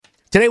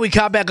Today we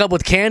caught back up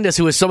with Candace,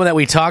 who was someone that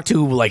we talked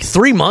to like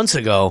 3 months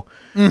ago,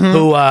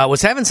 who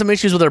was having some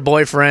issues with her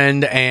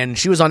boyfriend, and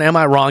she was on Am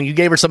I Wrong? You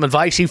gave her some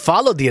advice. She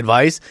followed the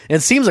advice, and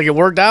it seems like it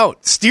worked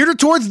out. Steered her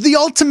towards the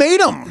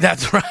ultimatum.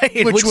 That's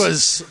right. Which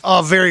was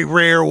a very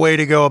rare way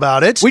to go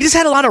about it. We just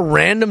had a lot of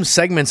random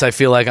segments, I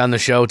feel like, on the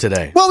show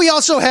today. Well, we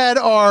also had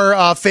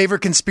our favorite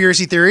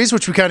conspiracy theories,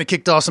 which we kind of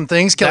kicked off some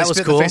things. Kelly That was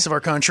spit cool. in the face of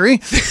our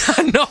country.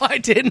 No, I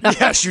did not.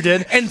 Yes, you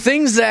did. And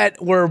things that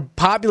were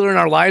popular in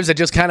our lives that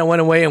just kind of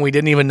went away and we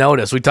didn't even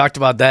notice. We talked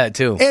about that,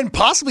 too. And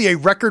possibly a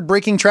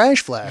record-breaking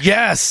trash flash.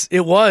 Yes,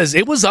 it was.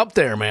 It was up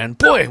there, man.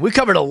 Boy, we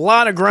covered a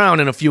lot of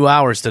ground in a few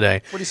hours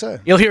today. What do you say?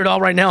 You'll hear it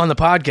all right now on the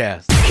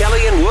podcast.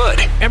 Kelly and Wood.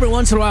 Every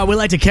once in a while, we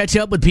like to catch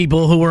up with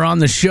people who were on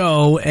the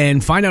show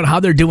and find out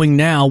how they're doing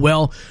now.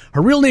 Well,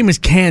 her real name is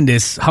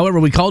Candace. However,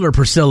 we called her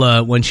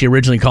Priscilla when she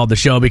originally called the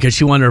show because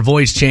she wanted her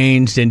voice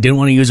changed and didn't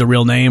want to use a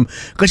real name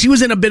because she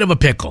was in a bit of a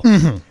pickle.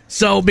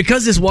 So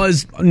because this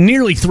was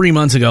nearly 3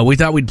 months ago, we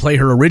thought we'd play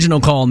her original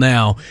call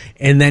now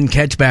and then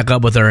catch back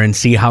up with her and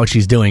see how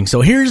she's doing. So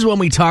here's when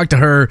we talked to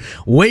her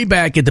way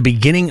back at the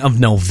beginning of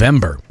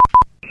November.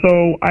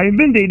 So I've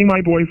been dating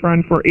my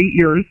boyfriend for 8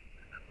 years.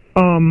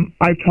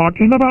 I've talked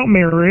to him about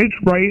marriage,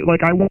 right?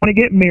 Like, I want to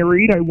get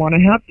married. I want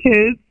to have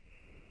kids.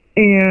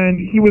 And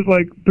he was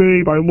like,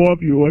 babe, I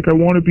love you. Like, I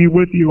want to be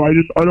with you.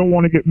 I don't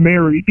want to get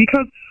married.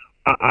 Because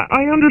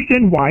I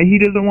understand why he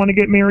doesn't want to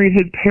get married.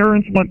 His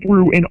parents went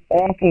through an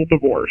awful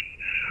divorce,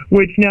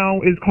 which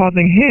now is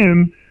causing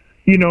him,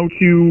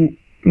 to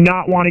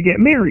not want to get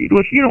married.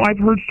 Which, I've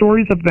heard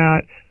stories of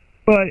that.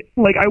 But,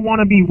 like, I want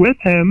to be with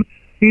him.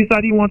 He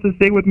said he wants to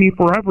stay with me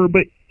forever,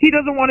 but he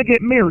doesn't want to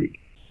get married.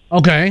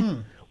 Okay.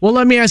 Well,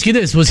 let me ask you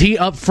this. Was he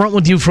up front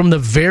with you from the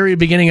very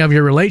beginning of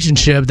your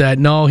relationship that,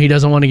 no, he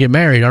doesn't want to get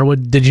married? Or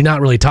did you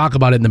not really talk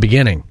about it in the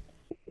beginning?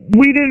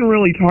 We didn't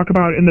really talk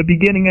about it in the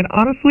beginning, and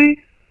honestly,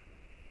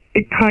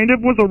 it kind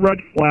of was a red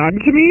flag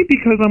to me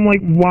because I'm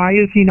like, why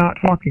is he not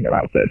talking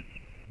about this?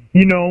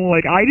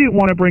 I didn't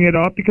want to bring it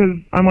up because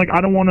I'm like,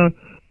 I don't want to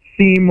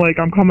seem like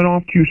I'm coming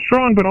off too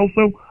strong, but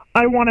also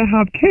I want to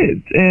have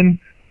kids, and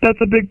that's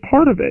a big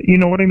part of it. You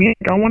know what I mean?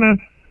 I want to,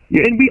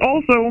 and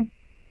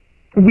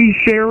we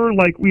share,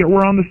 like,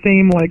 we're on the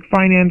same, like,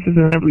 finances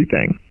and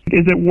everything.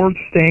 Is it worth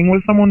staying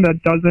with someone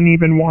that doesn't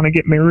even want to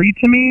get married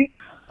to me?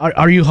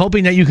 Are you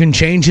hoping that you can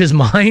change his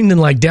mind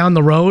and, like, down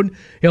the road,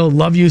 he'll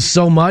love you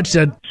so much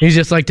that he's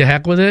just like to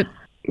heck with it?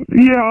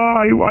 Yeah,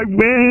 I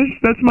wish.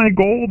 That's my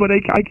goal, but I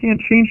can't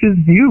change his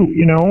view,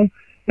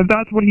 If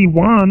that's what he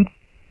wants.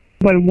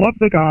 I love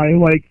the guy.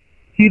 Like,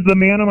 he's the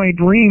man of my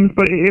dreams,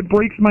 but it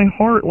breaks my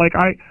heart. Like,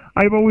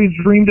 I've always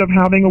dreamed of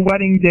having a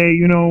wedding day,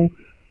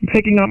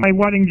 picking up my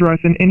wedding dress,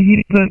 and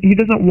he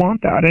doesn't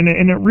want that, and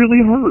it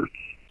really hurts.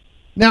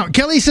 Now,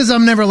 Kelly says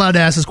I'm never allowed to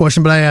ask this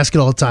question, but I ask it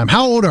all the time.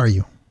 How old are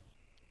you?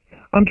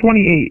 I'm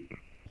 28.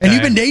 And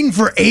you've been dating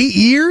for 8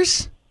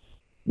 years?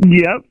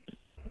 Yep.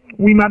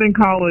 We met in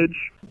college.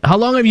 How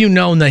long have you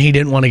known that he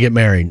didn't want to get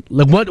married?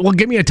 Like, what?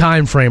 Give me a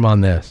time frame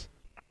on this.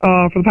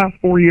 For the past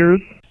 4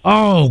 years.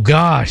 Oh,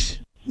 gosh.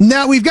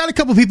 Now, we've got a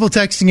couple people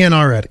texting in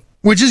already,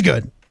 which is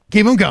good.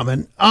 Keep them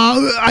coming.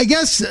 I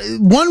guess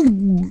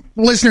one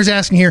listener's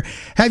asking here,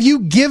 have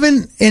you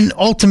given an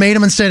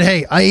ultimatum and said,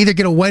 hey, I either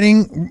get a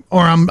wedding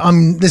or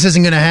this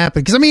isn't going to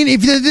happen? Because, I mean, if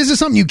this is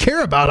something you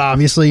care about,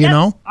 obviously, you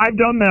know. I've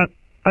done that.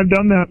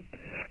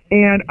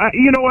 And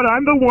you know what?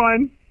 I'm the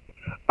one.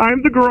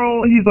 I'm the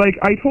girl. He's like,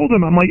 I told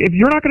him, I'm like, if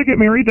you're not going to get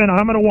married, then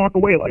I'm going to walk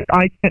away. Like,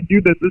 I can't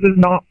do this. This is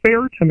not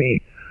fair to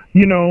me,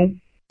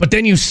 But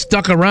then you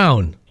stuck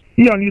around.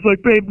 Yeah, and he's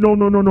like, babe, no.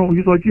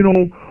 He's like,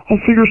 I'll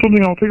figure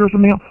something out.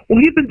 Well,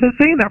 he's been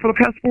saying that for the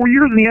past 4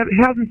 years, and he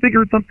hasn't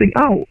figured something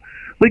out.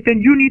 Like, then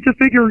you need to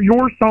figure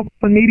yourself,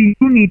 and maybe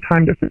you need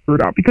time to figure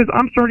it out, because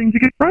I'm starting to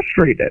get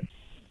frustrated.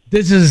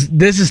 This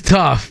is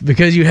tough,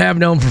 because you have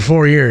known for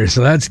 4 years,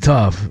 so that's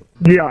tough.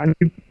 Yeah.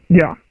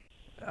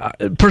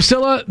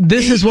 Priscilla,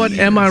 this is what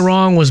Am I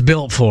Wrong was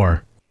built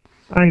for.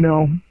 I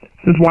know.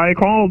 This is why I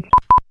called.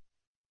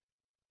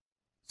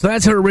 So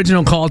that's her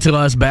original call to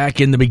us back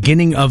in the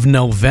beginning of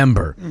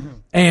November.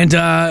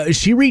 And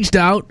she reached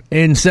out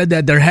and said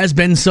that there has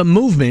been some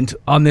movement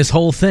on this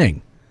whole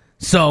thing.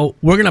 So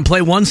we're going to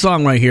play one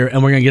song right here,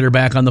 and we're going to get her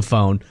back on the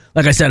phone.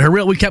 Like I said,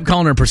 we kept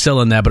calling her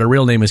Priscilla in that, but her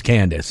real name is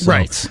Candace. So,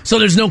 right. So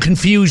there's no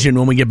confusion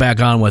when we get back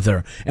on with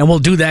her. And we'll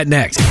do that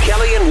next.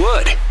 Kelly and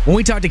Wood. When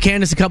we talked to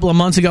Candace a couple of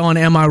months ago on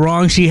Am I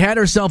Wrong, she had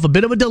herself a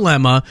bit of a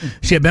dilemma.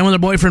 She had been with her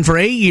boyfriend for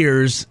 8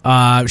 years.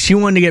 She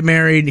wanted to get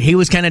married. He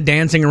was kind of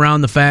dancing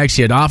around the fact.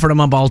 She had offered him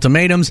up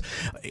ultimatums.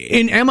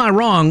 In Am I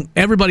Wrong,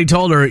 everybody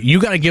told her, you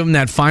got to give him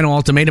that final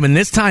ultimatum, and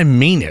this time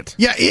mean it.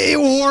 Yeah,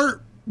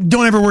 or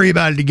don't ever worry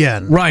about it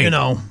again. Right.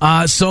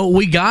 So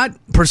we got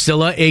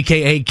Priscilla,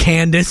 a.k.a.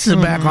 Candace,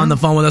 back on the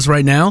phone with us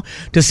right now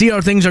to see how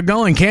things are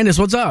going. Candace,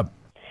 what's up?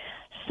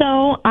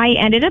 So I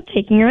ended up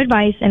taking your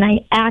advice, and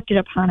I acted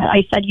upon it.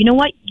 I said, you know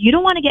what? You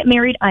don't want to get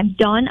married. I'm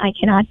done. I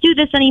cannot do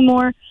this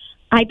anymore.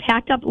 I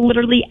packed up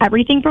literally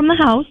everything from the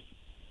house.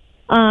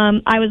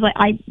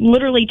 I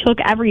literally took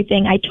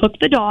everything. I took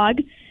the dog,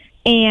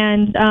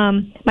 And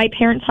my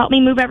parents helped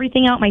me move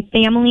everything out, my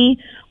family.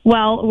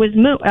 Well, it was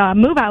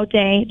move out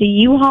day. The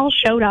U-Haul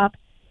showed up.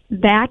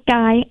 That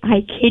guy,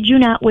 I kid you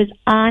not, was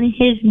on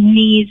his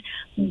knees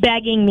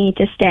begging me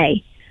to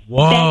stay.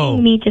 Whoa.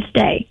 Begging me to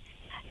stay.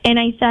 And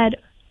I said,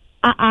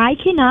 I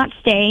cannot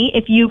stay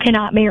if you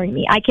cannot marry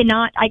me. I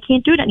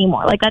can't do it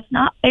anymore. Like, that's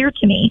not fair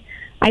to me.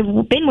 I've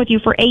been with you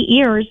for 8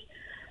 years.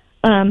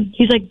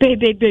 He's like, babe,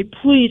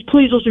 please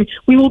listen to me.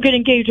 We will get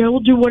engaged. I will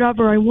do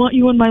whatever. I want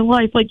you in my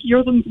life. Like,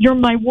 you're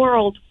my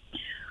world.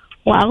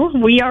 Well,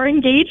 we are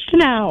engaged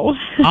now.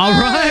 All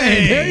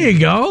right. There you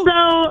go.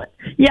 So,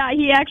 yeah,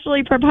 he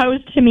actually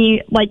proposed to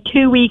me like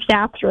 2 weeks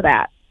after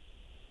that.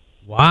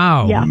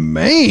 Wow. Yeah.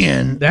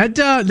 Man.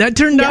 That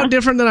turned out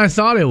different than I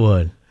thought it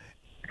would.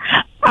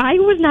 I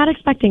was not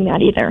expecting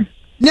that either.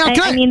 Now,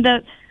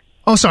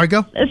 Oh, sorry,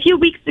 go. A few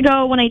weeks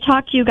ago when I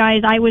talked to you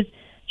guys, I was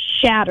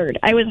shattered.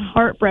 I was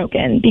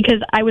heartbroken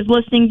because I was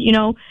listening,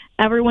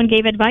 everyone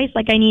gave advice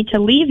like I need to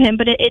leave him,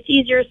 but it's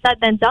easier said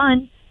than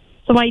done.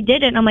 So I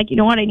did it, and I'm like, you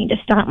know what, I need to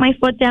stomp my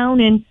foot down,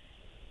 and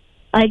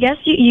I guess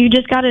you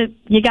just gotta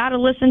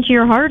listen to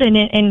your heart,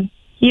 and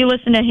he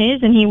listened to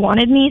his, and he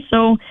wanted me,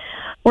 so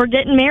we're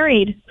getting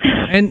married.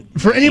 And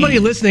for anybody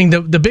listening,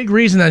 the big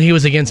reason that he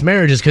was against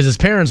marriage is because his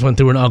parents went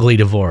through an ugly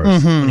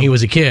divorce when he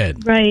was a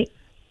kid. Right.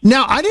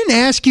 Now, I didn't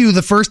ask you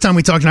the first time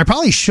we talked, and I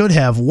probably should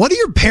have. What do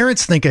your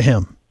parents think of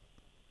him?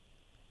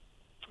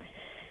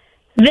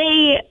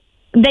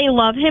 They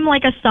love him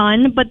like a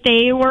son, but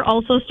they were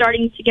also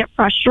starting to get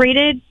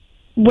frustrated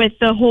with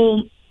the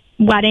whole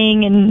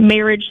wedding and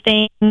marriage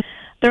thing.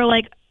 They're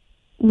like,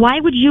 why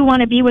would you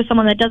want to be with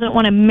someone that doesn't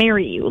want to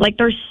marry you? Like,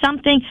 there's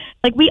something,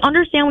 like, we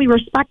understand, we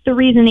respect the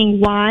reasoning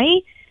why,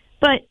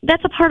 but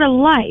that's a part of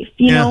life,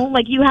 you know?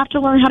 Like, you have to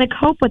learn how to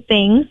cope with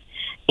things,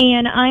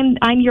 and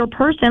I'm your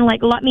person.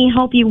 Like, let me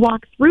help you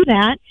walk through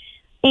that,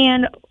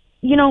 and,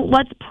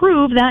 let's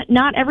prove that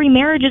not every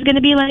marriage is going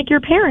to be like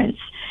your parents.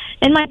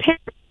 And my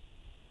parents,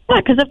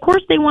 because of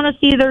course they want to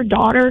see their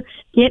daughter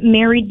get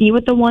married, be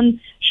with the one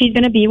she's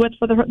going to be with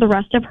for the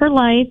rest of her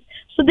life.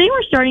 So they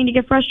were starting to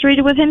get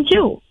frustrated with him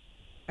too.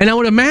 And I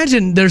would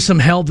imagine there's some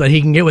help that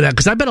he can get with that,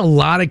 because I bet a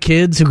lot of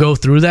kids who go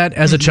through that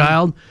as a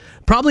child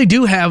probably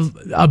do have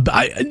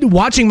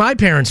watching my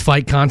parents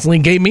fight constantly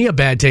gave me a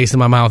bad taste in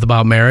my mouth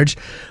about marriage.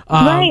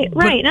 Right.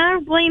 And I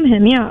don't blame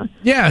him.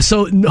 Yeah.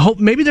 So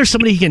maybe there's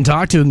somebody he can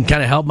talk to and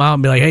kind of help him out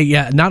and be like, hey,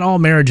 yeah, not all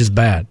marriage is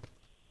bad.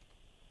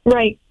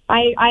 Right.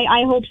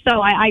 I hope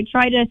so. I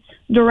try to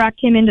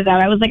direct him into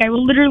that. I was like, I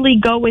will literally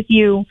go with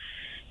you,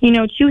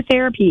 to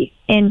therapy,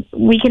 and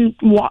we can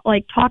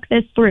talk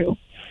this through.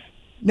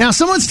 Now,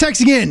 someone's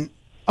texting in.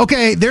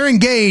 Okay, they're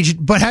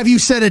engaged, but have you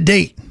set a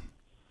date?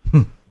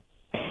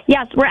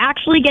 Yes, we're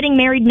actually getting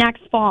married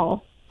next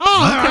fall.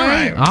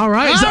 Oh, all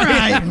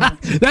right.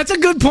 That's a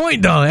good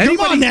point, though.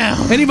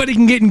 Anybody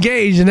can get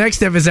engaged. The next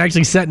step is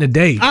actually setting a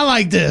date. I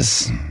like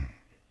this.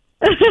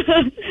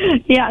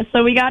 Yeah,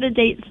 so we got a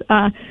date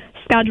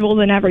scheduled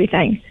and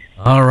everything.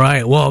 All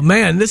right. Well,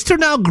 man, this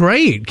turned out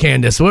great,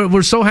 Candace.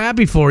 We're so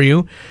happy for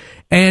you.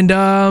 And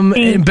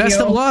best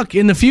of luck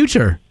in the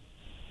future.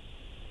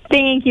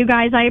 Thank you,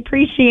 guys. I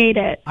appreciate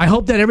it. I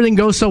hope that everything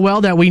goes so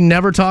well that we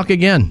never talk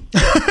again.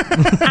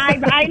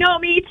 I know,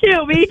 me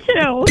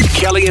too.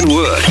 Kelly and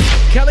Wood.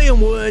 Kelly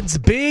and Wood's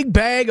Big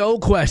Bag O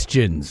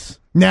Questions.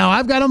 Now,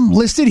 I've got them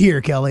listed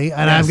here, Kelly,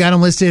 and I've got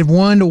them listed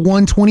 1 to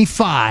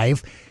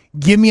 125.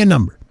 Give me a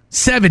number.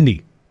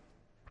 70.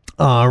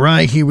 All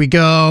right, here we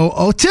go.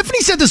 Oh, Tiffany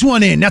sent this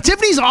one in. Now,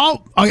 Tiffany's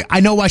I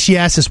know why she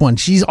asked this one.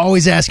 She's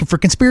always asking for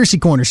Conspiracy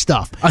Corner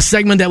stuff. A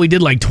segment that we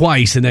did like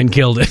twice and then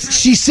killed it.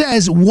 She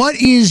says, what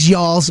is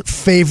y'all's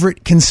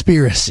favorite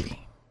conspiracy?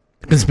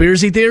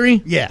 Conspiracy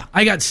theory? Yeah.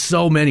 I got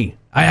so many.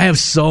 I have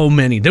so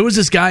many. There was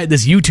this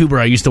YouTuber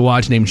I used to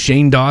watch named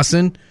Shane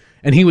Dawson,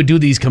 and he would do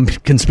these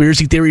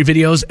conspiracy theory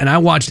videos, and I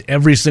watched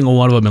every single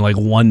one of them in like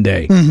one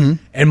day.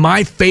 Mm-hmm. And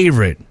my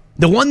favorite,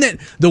 the one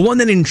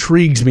that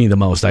intrigues me the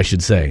most, I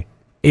should say,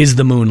 is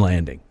the moon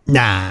landing.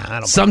 Nah, I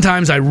don't.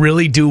 Sometimes I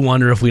really do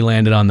wonder if we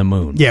landed on the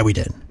moon. Yeah, we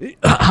did.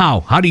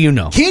 How? How do you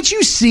know? Can't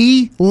you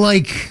see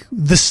like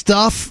the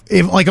stuff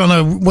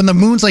when the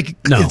moon's like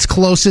its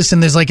closest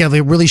and there's like a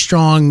really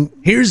strong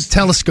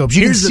telescopes?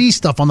 You can see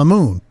stuff on the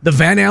moon. The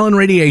Van Allen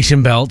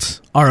radiation belts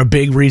are a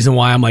big reason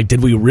why I'm like,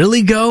 did we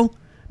really go?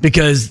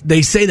 Because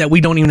they say that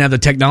we don't even have the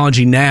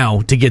technology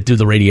now to get through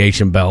the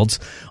radiation belts.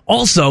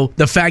 Also,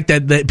 the fact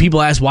that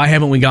people ask, why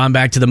haven't we gone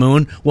back to the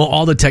moon? Well,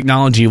 all the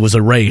technology was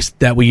erased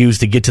that we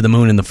used to get to the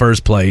moon in the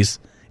first place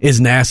is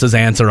NASA's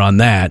answer on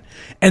that.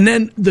 And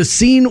then the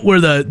scene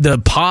where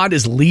the pod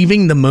is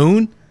leaving the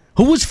moon,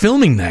 who was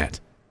filming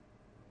that?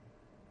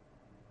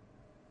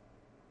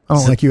 I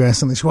don't like you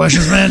asking these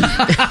questions, man.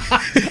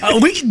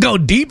 We can go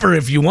deeper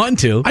if you want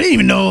to. I didn't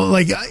even know,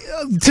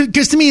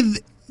 because to me,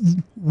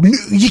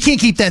 you can't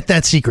keep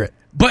that secret.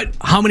 But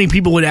how many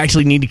people would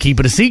actually need to keep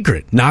it a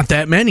secret? Not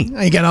that many.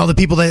 You got all the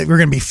people that were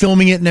going to be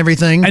filming it and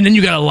everything. And then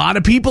you got a lot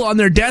of people on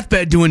their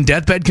deathbed doing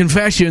deathbed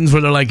confessions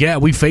where they're like, yeah,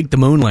 we faked the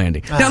moon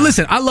landing. Now,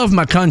 listen, I love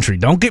my country.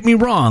 Don't get me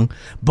wrong.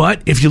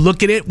 But if you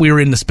look at it, we were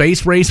in the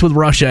space race with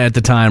Russia at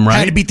the time, right?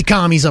 Had to beat the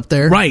commies up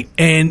there. Right.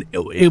 And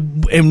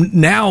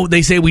now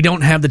they say we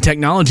don't have the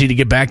technology to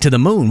get back to the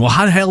moon. Well,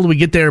 how the hell did we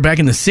get there back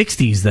in the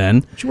 60s then?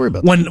 Don't you worry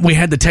about when we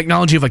had the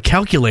technology of a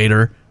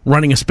calculator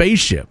running a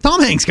spaceship.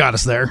 Tom Hanks got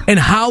us there. And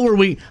how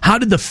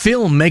did the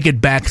film make it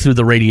back through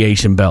the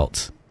radiation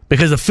belts?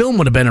 Because the film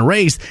would have been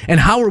erased. And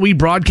how are we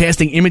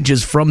broadcasting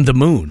images from the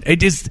moon?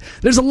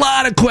 There's a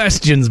lot of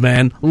questions,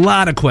 man. A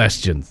lot of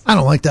questions. I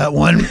don't like that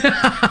one.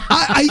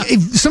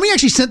 Somebody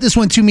actually sent this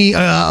one to me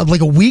like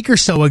a week or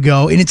so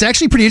ago, and it's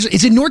actually pretty interesting.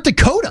 It's in North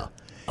Dakota.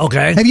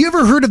 Okay. Have you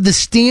ever heard of the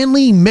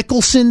Stanley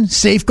Mickelson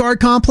Safeguard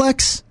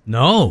Complex?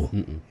 No.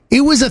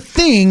 It was a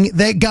thing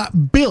that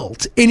got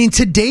built, and in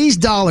today's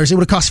dollars, it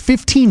would have cost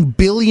 $15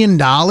 billion.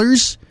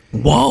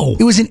 Whoa.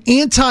 It was an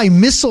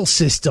anti-missile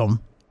system,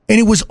 and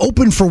it was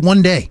open for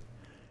one day.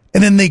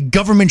 And then the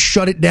government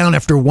shut it down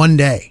after one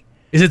day.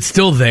 Is it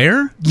still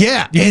there?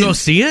 Yeah. You can go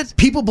see it?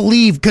 People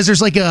believe, because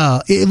there's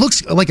it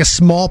looks like a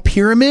small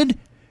pyramid.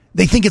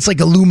 They think it's like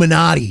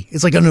Illuminati.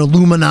 It's like an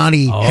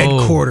Illuminati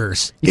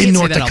headquarters in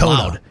North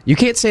Dakota. You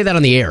can't say that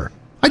on the air.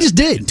 I just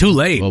did. Too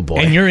late. Oh, boy.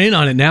 And you're in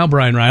on it now,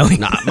 Brian Riley.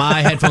 Nah, my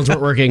headphones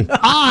weren't working.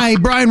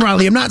 Brian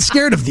Riley, am not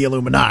scared of the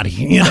Illuminati,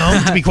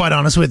 to be quite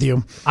honest with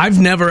you. I've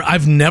never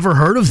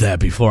heard of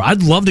that before.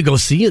 I'd love to go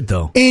see it,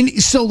 though.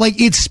 And so,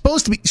 it's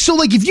supposed to be... So,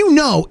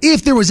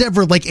 if there was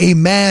ever, a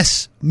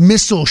mass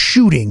missile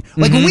shooting,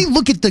 when we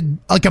look at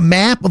a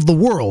map of the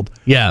world,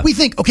 we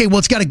think, okay, well,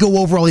 it's got to go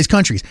over all these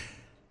countries.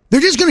 They're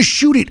just going to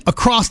shoot it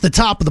across the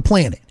top of the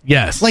planet.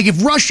 Yes.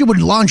 If Russia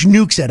would launch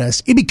nukes at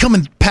us, it'd be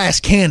coming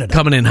past Canada.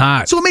 Coming in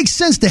hot. So it makes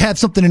sense to have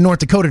something in North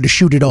Dakota to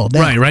shoot it all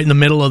down. Right in the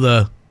middle of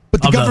the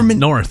But the government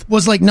north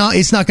was like, no,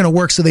 it's not going to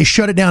work. So they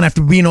shut it down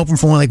after being open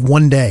for only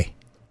one day.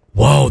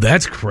 Whoa,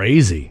 that's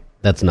crazy.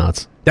 That's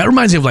nuts. That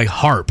reminds me of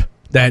HARP.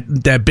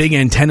 That big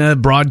antenna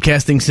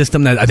broadcasting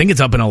system that I think it's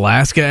up in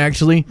Alaska,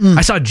 actually.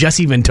 I saw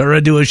Jesse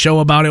Ventura do a show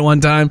about it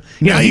one time.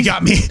 Yeah, you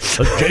got me.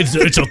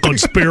 It's a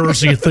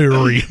conspiracy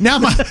theory. Now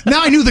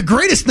I knew the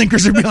greatest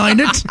thinkers are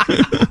behind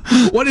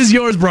it. What is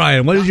yours,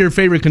 Brian? What is your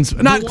favorite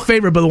not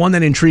favorite, but the one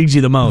that intrigues you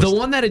the most? The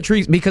one that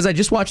intrigues, because I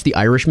just watched The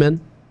Irishman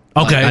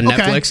on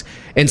Netflix.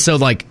 And so,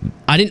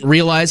 I didn't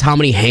realize how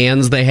many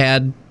hands they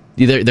had.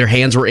 Their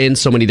hands were in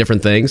so many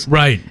different things.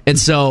 Right. And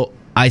so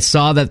I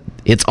saw that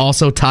it's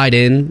also tied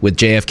in with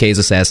JFK's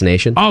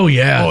assassination. Oh,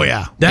 yeah. Oh,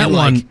 yeah. That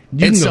one,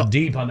 you can go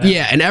deep on that.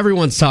 Yeah, and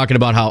everyone's talking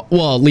about how,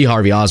 Lee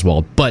Harvey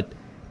Oswald, but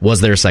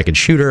was there a second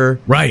shooter?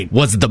 Right.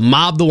 Was the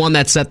mob the one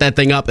that set that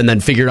thing up and then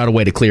figured out a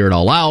way to clear it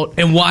all out?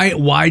 And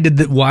why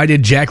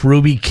did Jack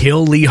Ruby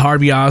kill Lee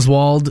Harvey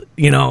Oswald?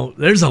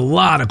 There's a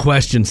lot of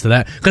questions to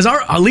that. Because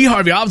Lee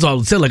Harvey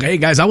Oswald said, hey,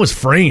 guys, I was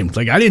framed.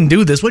 I didn't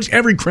do this, which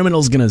every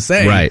criminal's going to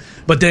say. Right.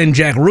 But then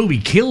Jack Ruby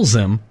kills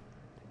him.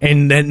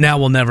 And then now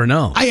we'll never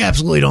know. I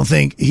absolutely don't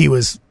think he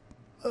was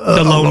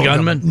the lone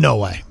gunman. No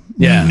way.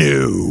 Yeah.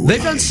 No.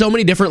 They've done so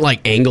many different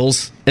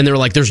angles, and they're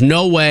like, "There's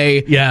no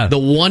way." The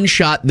one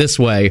shot this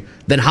way.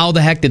 Then how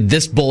the heck did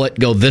this bullet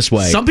go this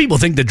way? Some people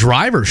think the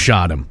driver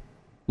shot him,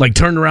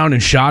 turned around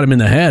and shot him in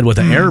the head with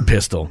an air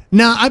pistol.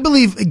 Now I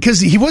believe because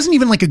he wasn't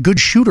even a good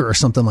shooter or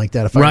something like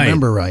that, if I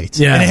remember right.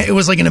 Yeah, and it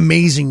was an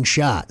amazing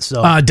shot.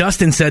 So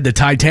Dustin said the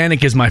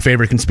Titanic is my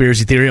favorite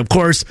conspiracy theory. Of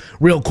course,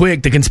 real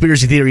quick, the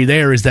conspiracy theory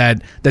there is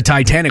that the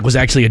Titanic was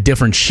actually a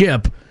different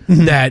ship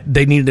that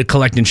they needed to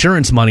collect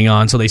insurance money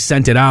on, so they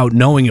sent it out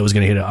knowing it was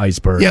going to hit an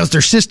iceberg. Yeah, it was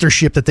their sister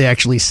ship that they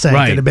actually sank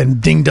that had been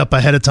dinged up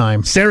ahead of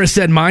time. Sarah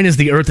said mine is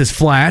the Earth is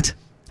flat.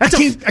 I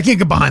can't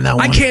get behind that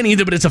one. I can't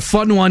either, but it's a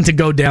fun one to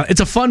go down.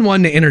 It's a fun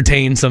one to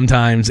entertain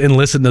sometimes and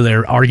listen to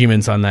their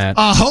arguments on that.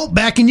 Hope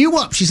backing you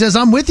up. She says,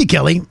 I'm with you,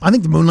 Kelly. I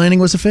think the moon landing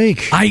was a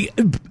fake.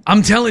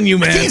 I'm telling you,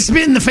 man. I can't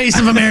spit in the face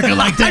of America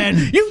like that.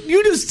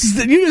 You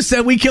just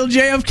said we killed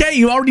JFK.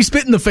 You already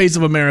spit in the face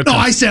of America. No,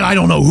 I said I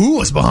don't know who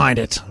was behind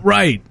it.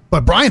 Right.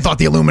 But Brian thought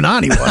the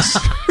Illuminati was.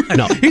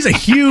 No, he's a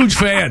huge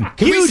fan.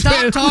 Can we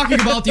stop talking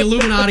about the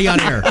Illuminati on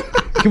air?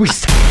 Can we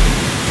stop?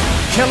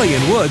 Kelly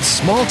and Wood's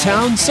Small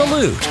Town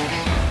Salute.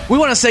 We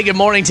want to say good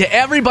morning to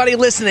everybody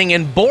listening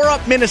in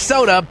Borup,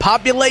 Minnesota,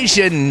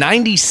 population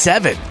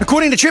 97.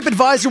 According to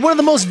TripAdvisor, one of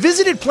the most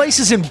visited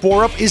places in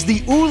Borup is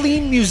the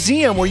Uline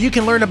Museum, where you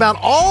can learn about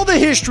all the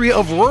history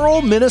of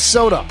rural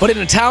Minnesota. But in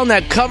a town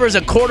that covers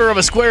a quarter of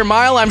a square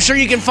mile, I'm sure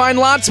you can find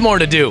lots more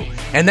to do.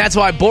 And that's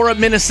why Borup,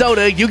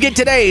 Minnesota, you get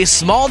today's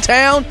Small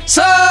Town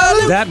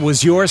Salute. That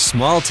was your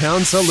Small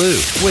Town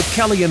Salute with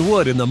Kelly and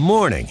Wood in the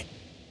morning.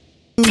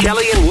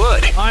 Kelly and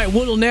Wood. All right,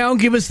 Wood will now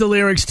give us the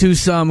lyrics to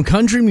some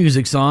country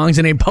music songs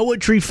in a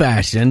poetry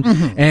fashion,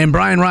 and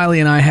Brian Riley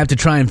and I have to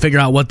try and figure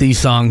out what these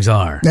songs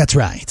are. That's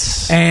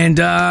right. And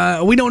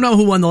we don't know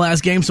who won the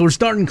last game, so we're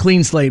starting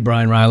clean slate,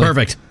 Brian Riley.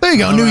 Perfect. There you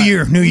go. New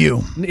year, new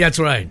you. That's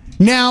right.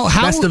 Now,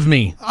 best of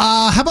me.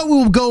 How about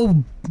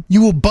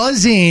you will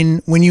buzz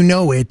in when you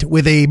know it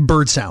with a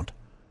bird sound?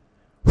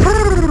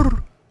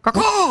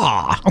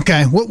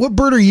 Okay, what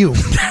bird are you?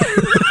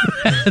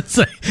 That's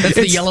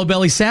the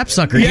yellow-belly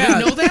sapsucker. Yeah.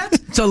 You didn't know that?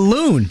 It's a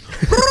loon.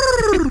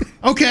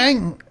 Okay,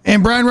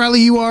 and Brian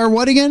Riley, you are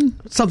what again?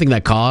 Something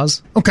that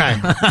caws. Okay.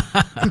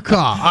 Good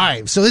call. All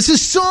right, so this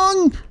is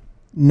song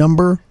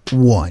number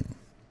 1.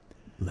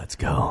 Let's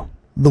go.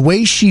 The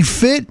way she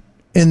fit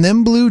in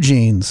them blue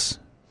jeans,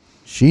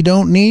 she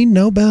don't need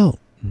no belt.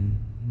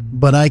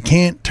 But I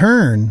can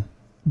turn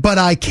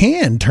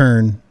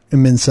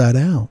him inside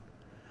out.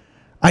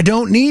 I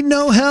don't need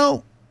no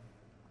help.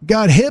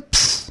 Got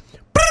hips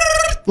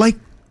like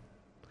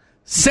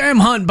Sam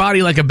Hunt,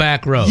 body like a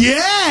back row.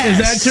 yes. Is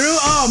that true?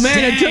 Oh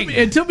man,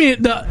 it took me.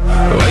 It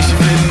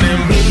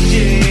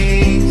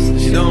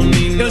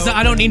was the,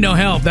 I don't need no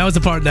help. That was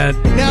the part that.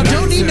 Now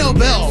don't need no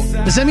belt.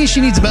 Does that mean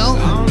she needs a belt?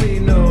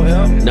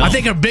 I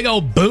think her big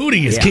old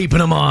booty is keeping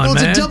him on, Well,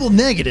 it's man. a double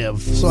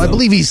negative, so I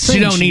believe he's saying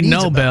She don't need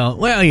needs no a belt.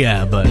 Well,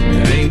 yeah, but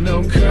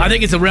I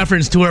think it's a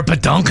reference to her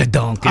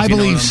padonkadonk. I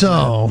believe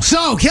so.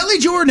 So Kelly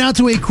Jordan out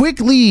to a quick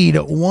lead,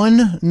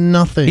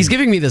 1-0. He's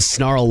giving me this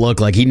snarl look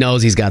like he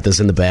knows he's got this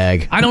in the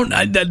bag.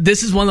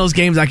 This is one of those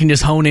games I can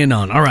just hone in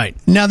on. All right.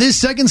 Now this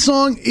second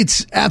song,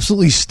 it's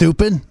absolutely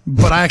stupid,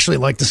 but I actually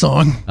like the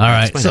song. All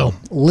right. So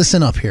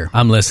listen up here.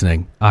 I'm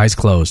listening. Eyes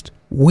closed.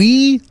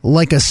 We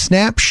like a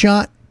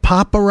snapshot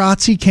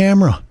paparazzi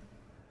camera.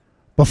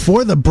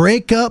 Before the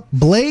breakup,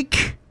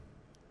 Blake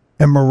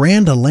and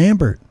Miranda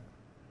Lambert.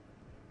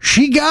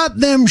 She got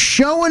them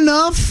show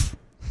enough,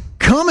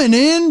 coming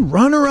in,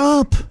 runner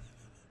up.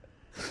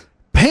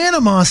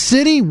 Panama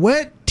City,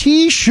 wet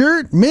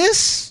t-shirt,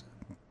 Miss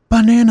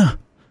Banana.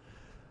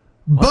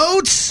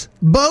 Boats,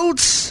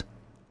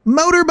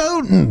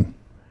 motorboating.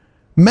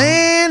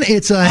 Man,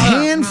 it's a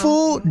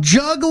handful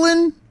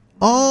juggling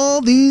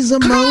all these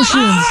emotions.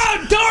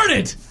 Ah, darn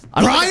it!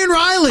 Brian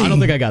Riley. I don't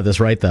think I got this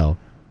right, though.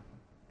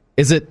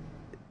 Is it?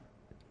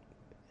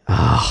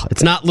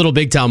 It's not Little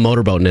Big Town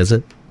Motorboating, is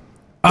it?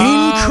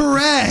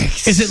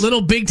 Incorrect. Is it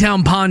Little Big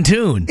Town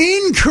Pontoon?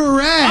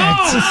 Incorrect.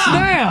 Oh,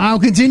 snap. I'll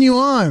continue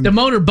on. The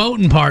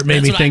motorboating part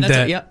made me think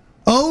that.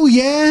 Oh,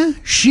 yeah,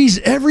 she's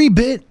every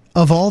bit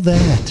of all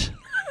that.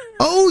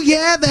 Oh,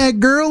 yeah, that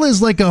girl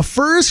is like a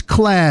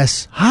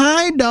first-class,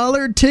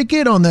 high-dollar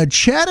ticket on the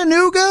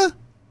Chattanooga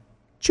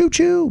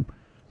choo-choo.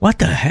 What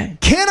the heck?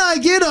 Can I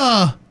get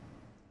a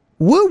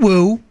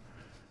woo-woo?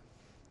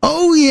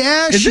 Oh,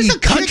 yeah, Is she this a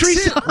country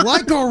kicks it song?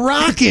 like a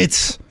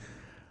rocket.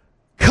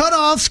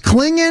 Cutoffs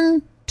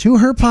clinging to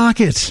her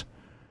pockets.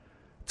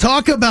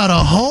 Talk about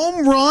a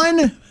home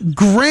run,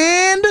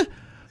 grand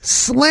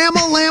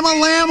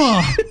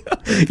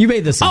slamma-lamma-lamma. You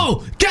made this up.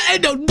 Oh,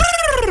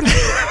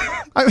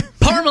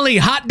 Parmalee,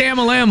 hot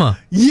damn-a-lamma.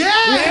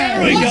 Yes!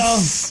 There we go.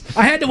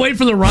 I had to wait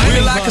for the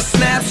rhyming. Like a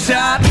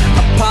snapshot.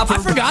 I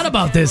forgot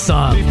about this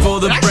song. Before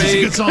the That's just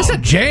a good song. That's a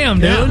jam,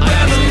 dude.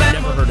 I've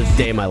never heard it a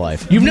day in my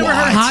life. You've never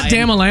heard Hot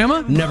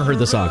Damn-a-Lamma? Never heard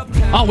the song.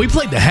 Oh, we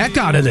played the heck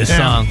out of this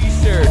song.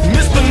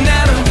 Miss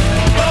Banana.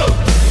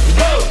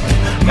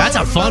 That's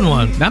a fun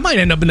one. That might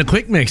end up in the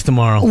quick mix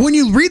tomorrow. When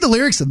you read the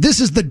lyrics, this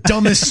is the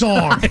dumbest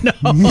song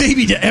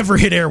maybe to ever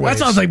hit airwaves. That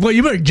sounds like, well,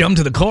 you better jump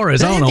to the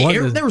chorus. I don't know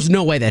what. There was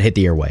no way that hit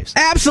the airwaves.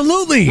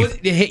 Absolutely.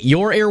 It hit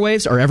your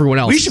airwaves or everyone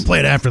else? We should play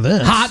it after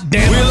this. Hot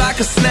damn. We're like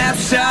a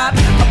snapshot.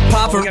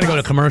 We're gonna go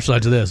to commercial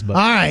after this. But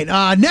All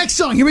right, next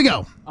song. Here we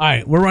go. all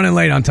right, we're running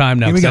late on time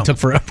now Here we because that go. took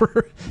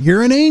forever.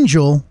 You're an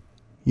angel.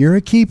 You're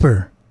a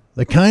keeper.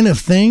 The kind of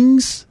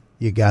things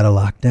you gotta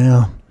lock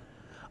down.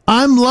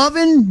 I'm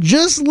loving,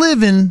 just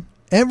living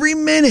every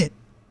minute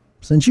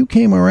since you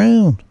came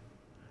around.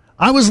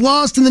 I was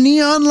lost in the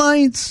neon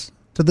lights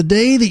to the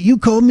day that you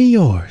called me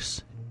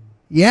yours.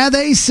 Yeah,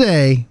 they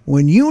say,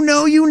 when you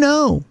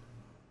know.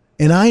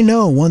 And I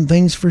know one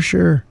thing's for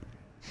sure.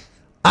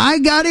 I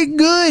got it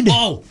good,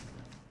 Oh,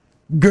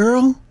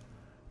 girl,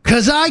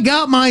 'cause I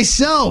got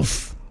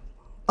myself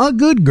a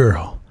good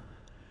girl.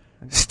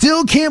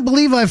 Still can't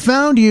believe I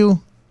found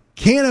you.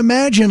 Can't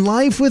imagine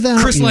life without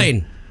Chris you.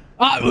 Lane.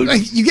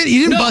 You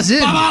didn't buzz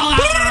in.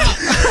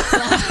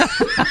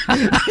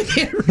 I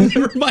can't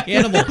remember my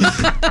animal.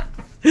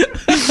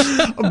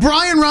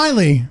 Brian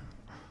Riley.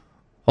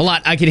 Hold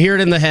on, I can hear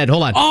it in the head.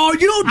 Hold on. oh,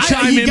 you don't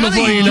chime in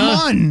before you know.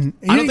 done.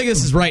 I don't think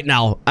this is right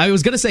now. I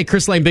was gonna say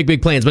Chris Lane,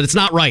 Big Plans, but it's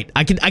not right.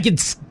 I can.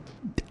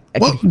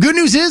 Well, good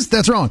news is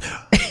that's wrong.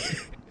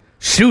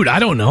 Shoot, I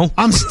don't know.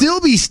 I'm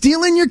still be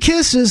stealing your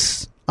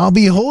kisses. I'll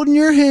be holding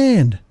your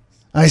hand.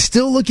 I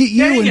still look at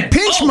you Dang and it.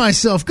 pinch Oh.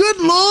 myself. Good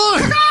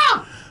Lord.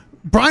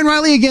 Brian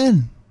Riley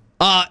again.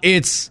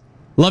 It's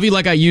Love You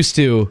Like I Used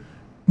To.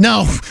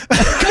 No.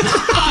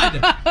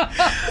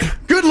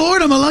 Good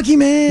Lord, I'm a lucky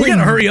man. We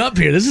gotta hurry up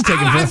here. This is taking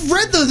forever.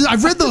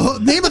 I've read the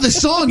name of the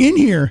song in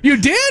here. You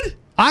did?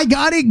 I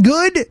got it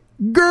good,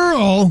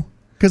 girl,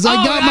 because I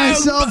got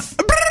myself.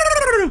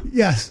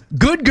 Yes.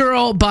 Good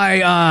Girl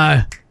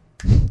by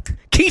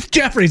Keith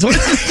Jeffries. What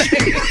is his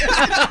name?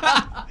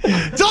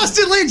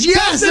 Dustin Lynch,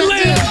 yes. Dustin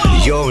that's it.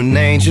 Lynch. You're an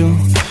angel,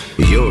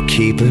 you're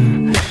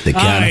keeping, the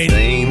kind of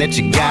thing that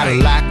you gotta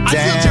lock down.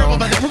 I feel terrible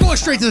about that. We're going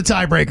straight to the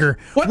tiebreaker.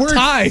 What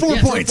tie? 4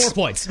 Yeah, points. 4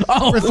 points.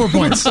 Oh, We're at 4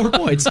 points. 4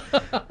 points.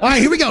 All right,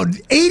 here we go.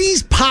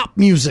 80s pop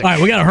music. All right,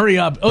 we got to hurry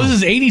up. Oh, this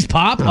is 80s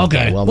pop?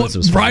 Okay. well, this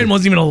was fun. Brian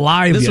wasn't even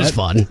alive This yet. was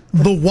fun.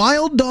 The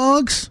wild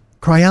dogs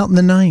cry out in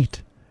the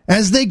night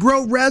as they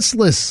grow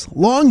restless,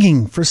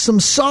 longing for some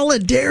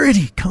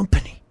solidarity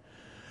company.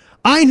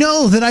 I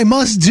know that I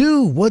must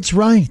do what's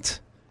right.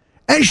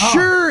 As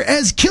sure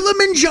as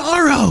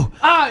Kilimanjaro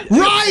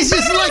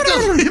rises like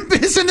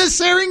Olympus in the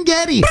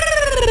Serengeti.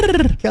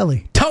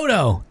 Kelly.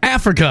 Toto,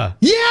 Africa.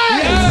 Yeah!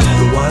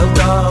 The wild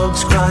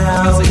dogs cry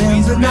out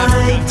in the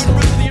night.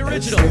 The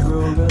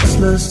original.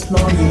 Restless,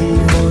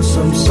 longing for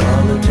some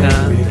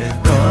solitary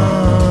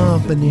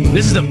company.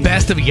 This is the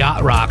best of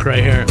yacht rock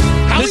right here.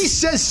 How he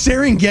says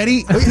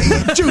Serengeti?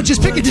 Dude,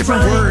 just pick a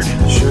different word.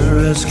 Sure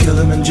as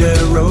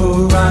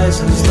Kilimanjaro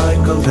rises like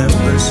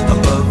Olympus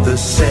above the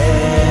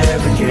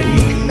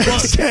Serengeti.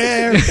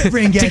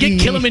 Serengeti. To get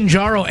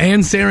Kilimanjaro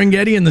and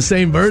Serengeti in the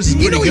same verse is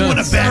You pretty know you good.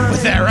 want to bet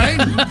with that,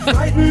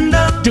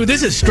 right? Dude,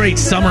 this is straight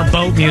summer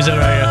boat music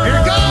right here.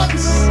 Here it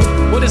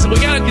comes. What is it? We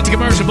got to get to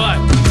commercial, but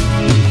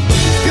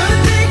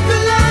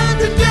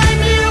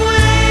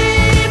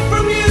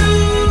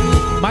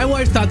my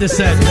wife thought this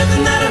said.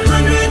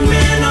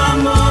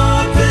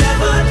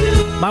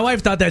 My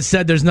wife thought that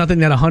said there's nothing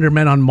that 100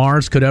 men on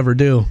Mars could ever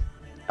do.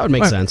 That would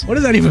make sense. What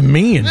does that even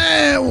mean?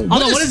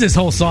 What is this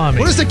whole song mean?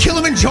 What is the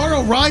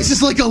Kilimanjaro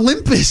rises like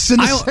Olympus in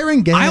the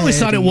Serengeti? I always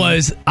thought it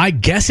was, I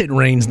guess it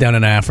rains down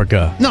in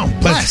Africa. No,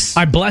 But bless.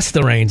 I bless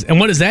the rains. And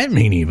what does that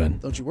mean even?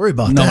 Don't you worry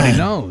about Nobody that.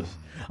 knows.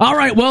 All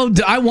right, well,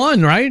 I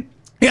won, right?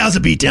 Yeah, it was a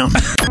beatdown.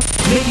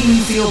 Making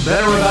you feel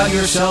better about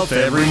yourself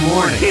every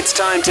morning. It's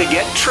time to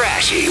get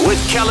trashy with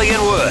Kelly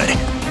and Wood.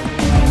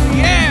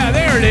 Yeah,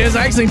 there it is.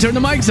 I actually turned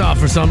the mics off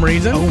for some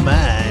reason. Oh,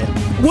 my.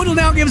 Wood will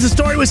now give us a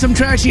story with some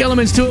trashy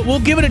elements to it. We'll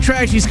give it a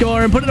trashy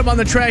score and put it up on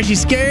the trashy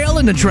scale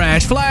in the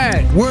trash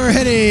flag. We're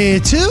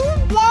headed to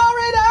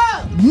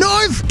Florida,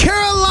 North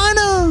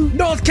Carolina.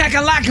 North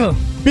Kakalaka.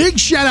 Big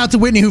shout out to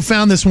Whitney who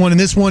found this one, and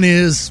this one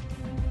is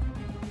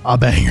a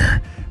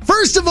banger.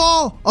 First of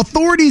all,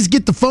 authorities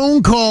get the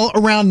phone call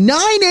around 9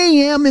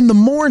 a.m. in the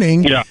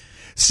morning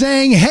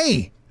saying,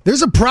 hey,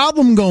 there's a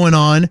problem going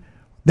on.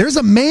 There's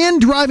a man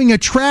driving a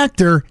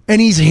tractor,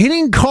 and he's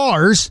hitting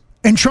cars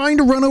and trying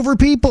to run over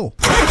people.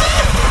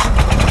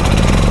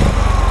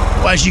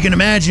 Well, as you can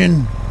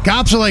imagine,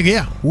 cops are like,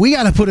 yeah, we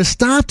got to put a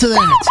stop to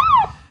that.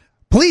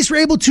 Police were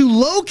able to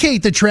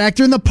locate the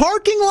tractor in the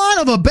parking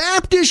lot of a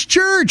Baptist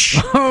church.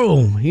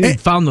 Oh, he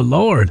found the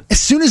Lord. As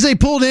soon as they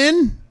pulled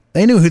in,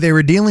 they knew who they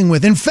were dealing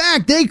with. In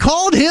fact, they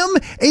called him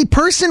a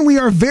person we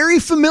are very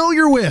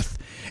familiar with.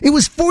 It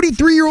was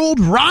 43-year-old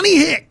Ronnie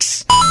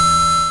Hicks.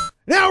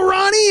 Now,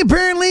 Ronnie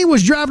apparently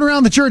was driving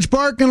around the church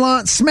parking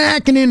lot,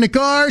 smacking into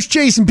cars,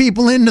 chasing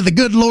people into the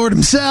good Lord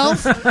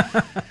himself.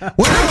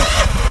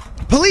 Well,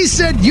 police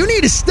said, you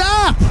need to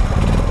stop.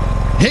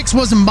 Hicks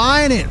wasn't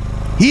buying it.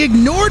 He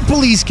ignored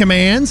police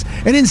commands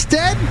and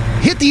instead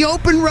hit the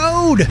open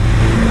road,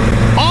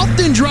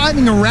 often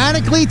driving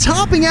erratically,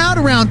 topping out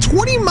around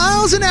 20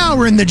 miles an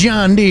hour in the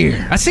John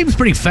Deere. That seems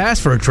pretty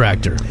fast for a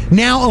tractor.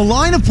 Now, a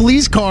line of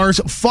police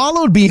cars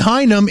followed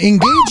behind him,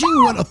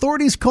 engaging what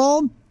authorities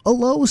called a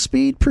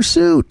low-speed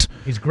pursuit.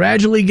 He's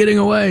gradually getting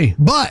away.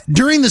 But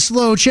during the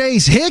slow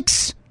chase,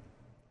 Hicks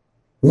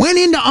went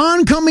into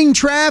oncoming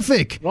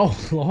traffic. Oh,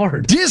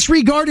 Lord.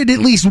 Disregarded at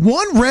least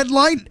one red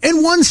light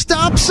and one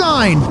stop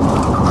sign.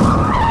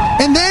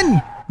 And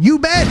then, you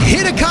bet,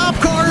 hit a cop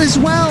car as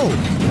well.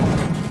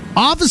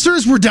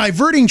 Officers were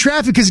diverting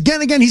traffic because,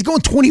 again, he's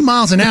going 20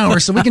 miles an hour,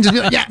 so we can just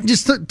be like, yeah,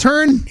 just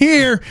turn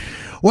here.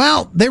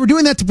 Well, they were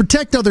doing that to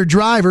protect other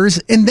drivers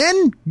and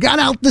then got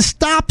out the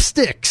stop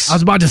sticks. I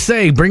was about to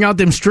say, bring out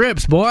them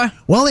strips, boy.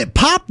 Well, it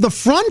popped the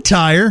front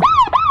tire,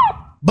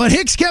 but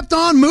Hicks kept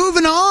on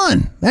moving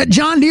on. That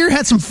John Deere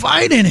had some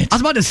fight in it. I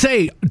was about to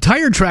say,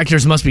 tire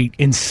tractors must be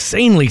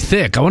insanely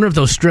thick. I wonder if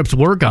those strips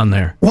work on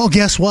there. Well,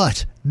 guess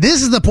what?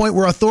 This is the point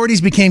where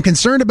authorities became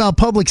concerned about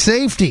public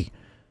safety.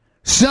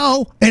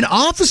 So, an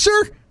officer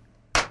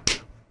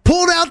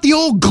pulled out the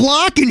old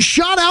Glock and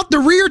shot out the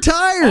rear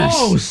tires.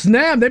 Oh,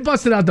 snap. They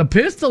busted out the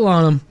pistol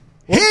on him.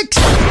 Hicks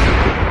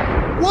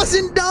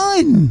wasn't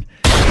done.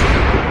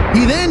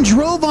 He then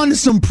drove onto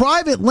some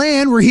private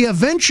land where he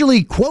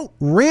eventually, quote,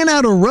 ran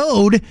out of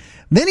road.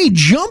 Then he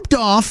jumped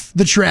off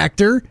the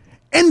tractor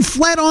and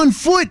fled on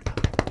foot,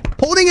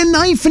 holding a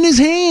knife in his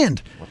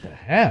hand. What the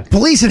heck?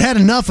 Police had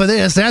enough of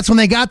this. That's when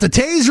they got the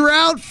taser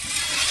out,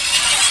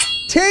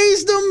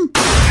 tased him,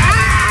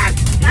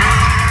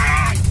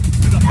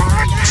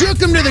 took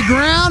him to the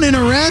ground and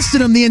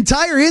arrested him. The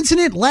entire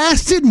incident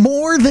lasted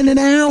more than an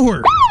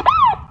hour.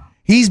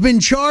 He's been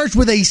charged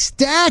with a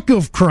stack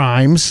of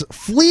crimes: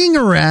 fleeing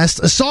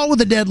arrest, assault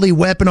with a deadly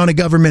weapon on a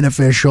government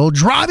official,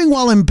 driving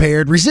while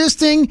impaired,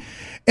 resisting,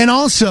 and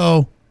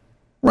also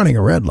Running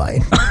a red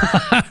light.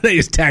 They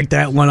just tacked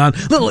that one on.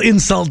 Little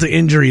insult to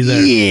injury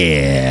there.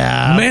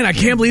 Yeah. Man, I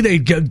can't believe they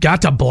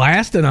got to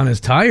blasting on his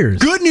tires.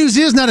 Good news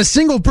is not a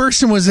single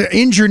person was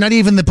injured, not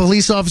even the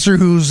police officer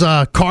whose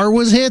car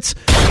was hit.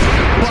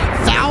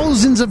 But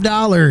thousands of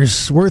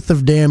dollars worth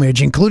of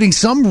damage, including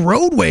some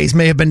roadways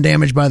may have been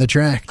damaged by the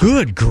track.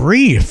 Good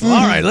grief. All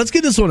right, let's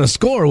get this one a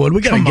score, Wood.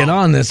 We got to get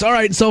on this. All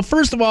right, so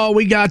first of all,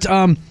 we got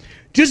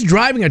just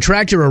driving a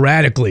tractor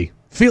erratically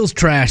feels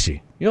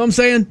trashy. You know what I'm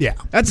saying? Yeah.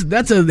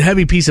 That's a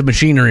heavy piece of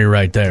machinery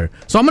right there.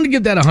 So I'm going to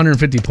give that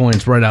 150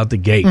 points right out the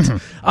gate.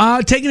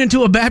 Taking it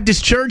to a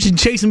Baptist church and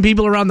chasing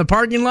people around the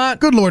parking lot.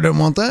 Good Lord doesn't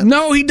want that.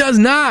 No, he does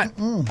not.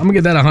 I'm going to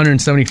give that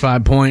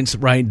 175 points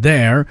right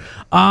there.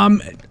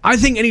 I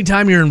think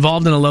anytime you're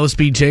involved in a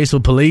low-speed chase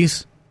with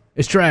police,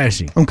 it's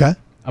trashy. Okay.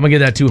 I'm going to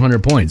give that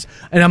 200 points.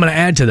 And I'm going to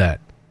add to that.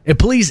 If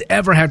police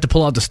ever have to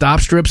pull out the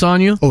stop strips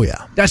on you, oh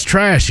yeah, that's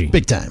trashy.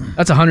 Big time.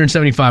 That's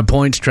 175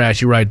 points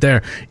trashy right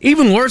there.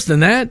 Even worse than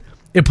that,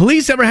 if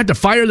police ever have to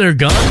fire their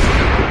gun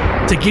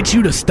to get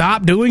you to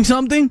stop doing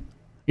something,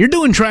 you're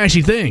doing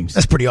trashy things.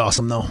 That's pretty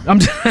awesome, though.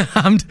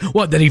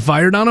 What, that he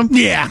fired on him?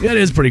 Yeah. That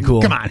is pretty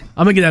cool. Come on.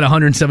 I'm going to get that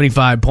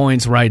 175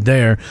 points right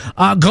there.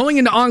 Going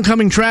into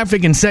oncoming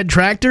traffic in said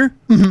tractor,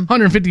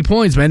 150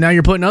 points, man. Now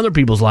you're putting other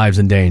people's lives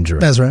in danger.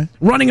 That's right.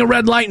 Running a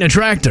red light in a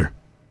tractor.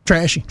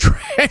 Trashy.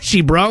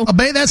 Trashy, bro.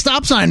 Obey that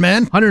stop sign,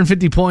 man.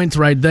 150 points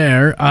right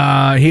there.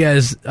 He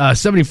has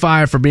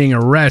 75 for being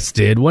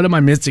arrested. What am I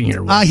missing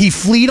here? He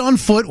fled on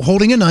foot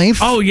holding a knife.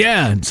 Oh,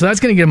 yeah. So that's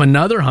going to give him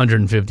another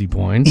 150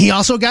 points. He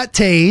also got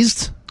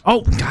tased.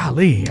 Oh,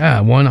 golly. Yeah,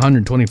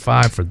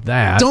 125 for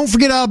that. Don't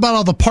forget about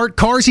all the parked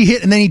cars he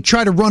hit, and then he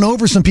tried to run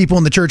over some people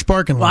in the church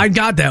parking lot. Well, I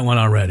got that one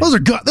already. Those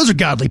are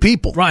godly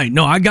people. Right.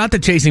 No, I got the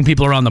chasing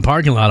people around the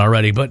parking lot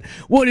already. But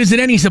what is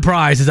it any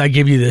surprise as I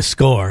give you this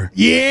score?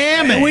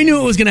 Yeah, man. We knew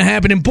it was going to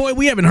happen. And, boy,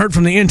 we haven't heard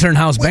from the intern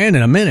house band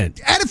in a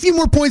minute. Add a few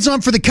more points on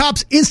for the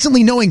cops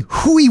instantly knowing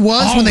who he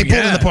was when they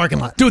pulled in the parking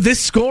lot. Dude, this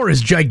score is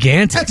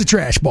gigantic. That's a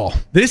trash ball.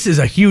 This is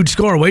a huge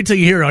score. Wait till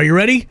you hear it. Are you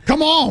ready?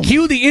 Come on.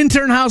 Cue the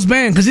intern house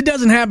band, because it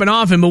doesn't happen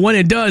often, but when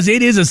it does,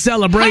 it is a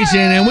celebration,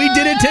 and we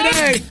did it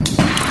today.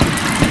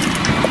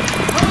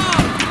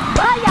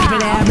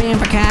 I've been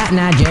for Cotton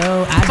Eye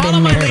Joe. I've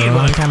been married a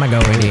long time ago.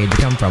 Where did you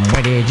come from?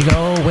 Where did you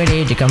go? Where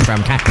did you come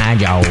from, Cotton Eye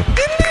Joe?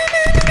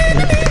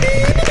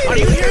 Are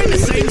you hearing the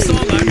same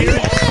song I'm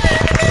hearing?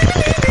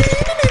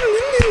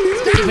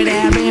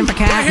 I've been for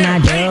Cotton Eye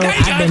Joe.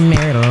 I've been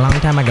married a long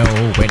time ago.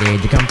 Where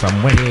did you come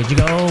from? Where did you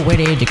go? Where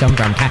did you come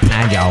from, Cotton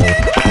Eye Joe?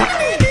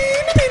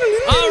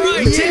 All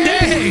right,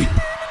 today,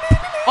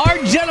 our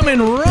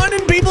gentleman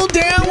running people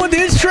down with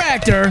his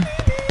tractor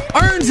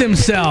earns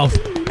himself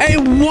a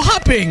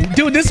whopping,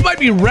 dude, this might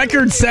be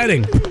record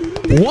setting,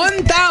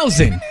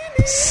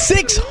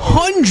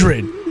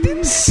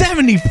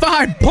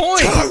 1,675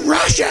 points.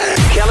 Russia.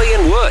 Kelly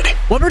and Wood.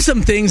 What are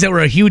some things that were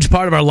a huge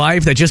part of our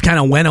life that just kind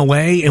of went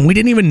away and we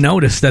didn't even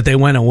notice that they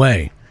went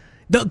away?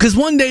 Because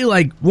one day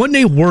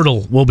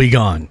Wordle will be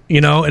gone, you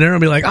know, and everyone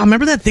will be like, oh,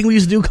 remember that thing we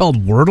used to do called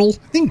Wordle?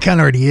 I think it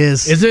kind of already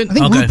is. Is it? I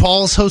think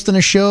RuPaul's hosting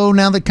a show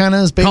now that kind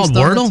of is based called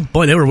on Wordle? it.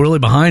 Boy, they were really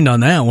behind on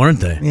that, weren't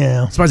they?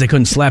 Yeah. I'm surprised they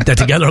couldn't slap that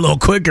together a little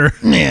quicker.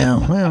 Yeah,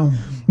 well.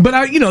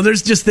 But,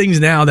 there's just things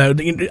now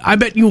that I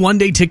bet you one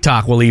day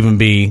TikTok will even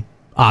be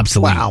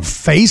obsolete. Wow,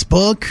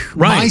 Facebook,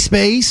 right.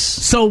 MySpace.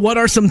 So what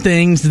are some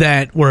things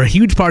that were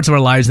huge parts of our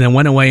lives and then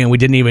went away and we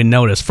didn't even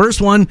notice? First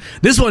one,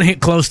 this one hit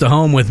close to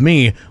home with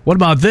me. What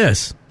about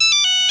this?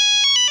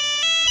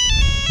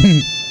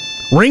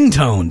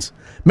 Ringtones.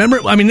 Remember,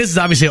 this is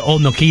obviously an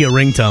old Nokia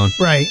ringtone.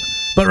 Right.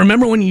 But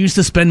remember when you used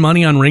to spend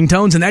money on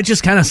ringtones and that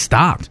just kind of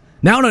stopped?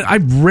 Now I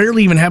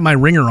rarely even have my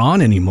ringer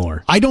on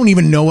anymore. I don't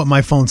even know what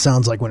my phone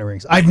sounds like when it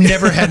rings. I've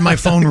never had my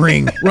phone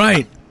ring.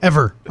 Right.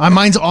 Ever.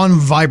 Mine's on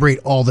vibrate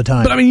all the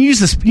time. But you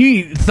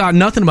thought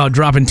nothing about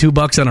dropping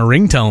 $2 on a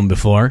ringtone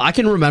before. I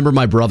can remember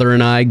my brother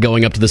and I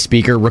going up to the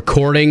speaker,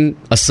 recording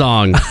a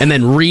song, and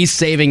then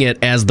re-saving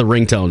it as the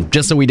ringtone,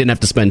 just so we didn't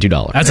have to spend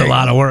 $2. That's a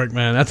lot of work,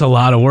 man. That's a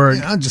lot of work.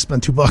 Yeah, I just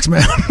spent $2,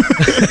 man.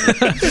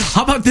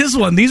 How about this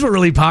one? These were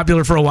really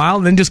popular for a while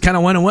and then just kind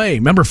of went away.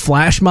 Remember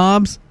flash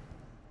mobs?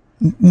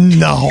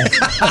 No.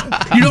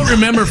 You don't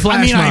remember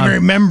flash mobs? I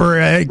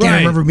remember. I can't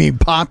remember being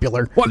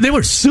popular. Well, they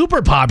were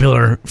super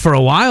popular for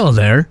a while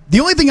there. The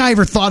only thing I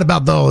ever thought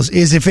about those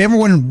is if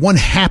one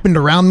happened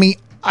around me,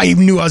 I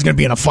knew I was going to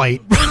be in a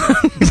fight.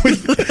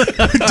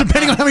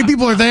 Depending on how many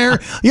people are there,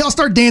 y'all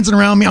start dancing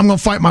around me, I'm going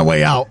to fight my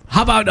way out.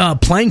 How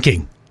about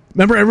planking?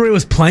 Remember everybody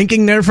was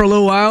planking there for a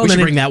little while? We should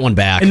bring that one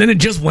back. And then it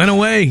just went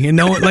away.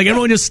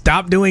 Everyone just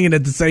stopped doing it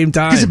at the same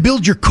time. Because it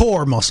builds your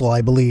core muscle,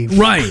 I believe.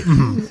 Right.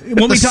 Mm-hmm.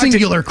 The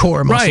singular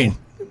core muscle. Right.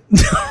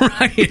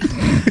 Right.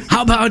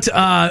 How about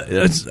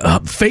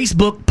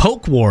Facebook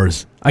poke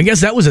wars? I guess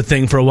that was a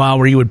thing for a while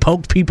where you would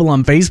poke people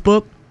on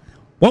Facebook.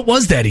 What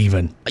was that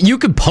even? You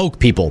could poke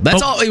people.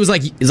 That's all. It was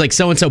like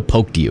so and so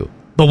poked you.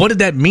 But what did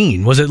that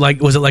mean? Was it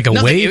like a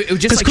Nothing. wave? It was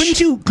just like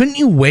couldn't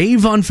you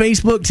wave on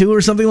Facebook too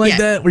or something like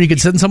that, where you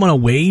could send someone a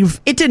wave?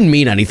 It didn't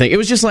mean anything. It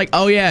was just like,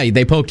 oh yeah,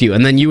 they poked you,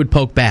 and then you would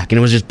poke back, and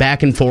it was just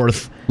back and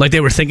forth. Like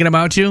they were thinking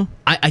about you?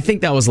 I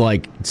think that was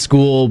like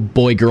school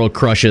boy-girl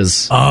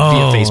crushes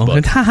via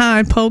Facebook. Haha,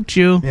 I poked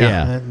you.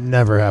 Yeah. That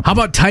never happened. How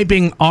about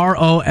typing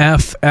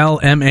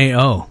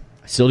ROFLMAO?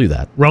 I still do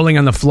that. Rolling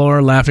on the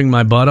floor, laughing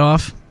my butt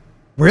off?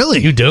 Really?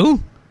 You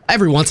do?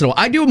 Every once in a while.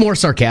 I do it more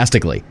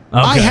sarcastically. Okay.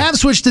 I have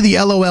switched to the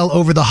LOL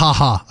over the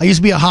haha. I used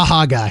to be a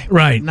haha guy.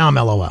 Right. Now I'm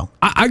LOL.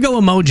 I go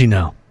emoji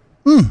now.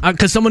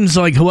 Because someone's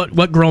like,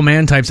 what grown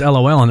man types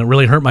LOL? And it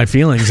really hurt my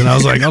feelings. And I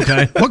was like,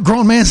 okay. What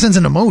grown man sends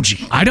an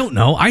emoji? I don't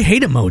know. I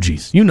hate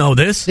emojis. You know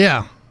this.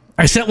 Yeah.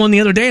 I sent one the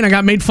other day and I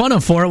got made fun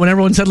of for it when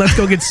everyone said, let's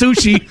go get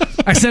sushi.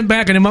 I sent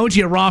back an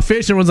emoji of raw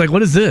fish. Everyone's like,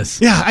 what is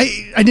this? Yeah,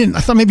 I didn't.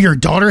 I thought maybe your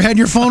daughter had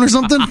your phone or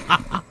something.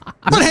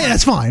 But hey,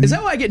 that's fine. Is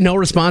that why I get no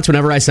response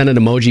whenever I send an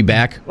emoji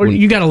back? Or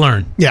you got to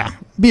learn. Yeah,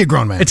 be a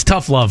grown man. It's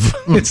tough love.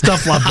 It's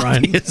tough love,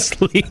 Brian.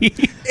 Obviously.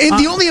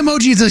 The only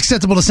emoji that's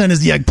acceptable to send is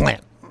the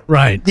eggplant.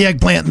 Right. The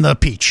eggplant and the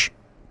peach.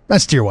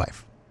 That's to your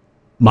wife.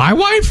 My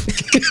wife?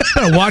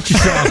 Better watch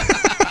yourself.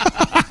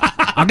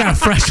 I got a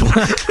fresh one.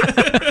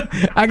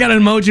 I got an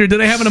emoji. Do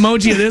they have an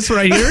emoji of this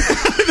right here?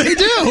 They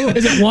do.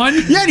 Is it one?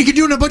 Yeah, and you can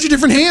do it in a bunch of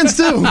different hands,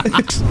 too.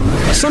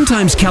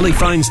 Sometimes Kelly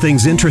finds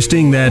things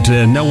interesting that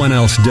no one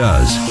else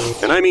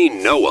does. And I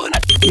mean no one.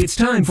 It's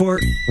time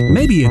for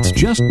Maybe It's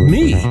Just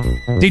Me.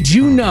 Did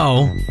you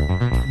know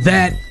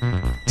that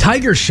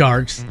tiger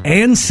sharks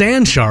and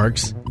sand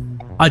sharks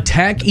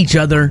attack each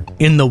other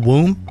in the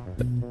womb?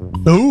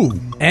 Ooh.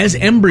 As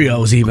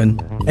embryos, even.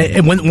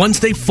 And once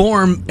they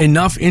form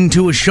enough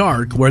into a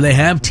shark where they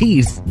have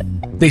teeth,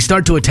 they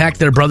start to attack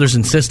their brothers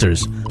and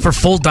sisters for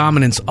full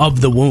dominance of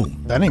the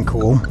womb. That ain't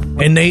cool.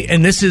 And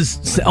this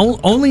is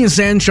only in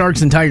sand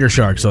sharks and tiger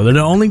sharks, so they're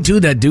the only two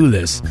that do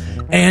this.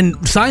 And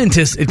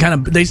scientists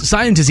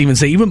even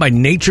say, even by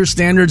nature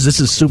standards,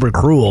 this is super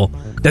cruel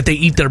that they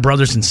eat their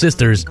brothers and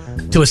sisters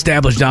to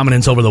establish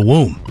dominance over the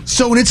womb.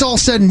 So when it's all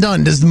said and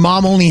done, does the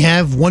mom only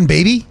have one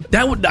baby?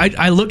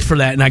 I looked for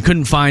that and I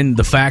couldn't find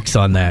the facts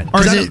on that. Or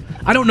is it?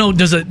 I don't know.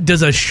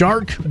 Does a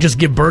shark just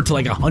give birth to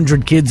like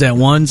 100 kids at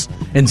once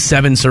and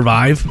 7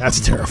 survive? That's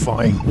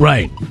terrifying.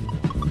 Right.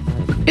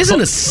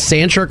 Isn't a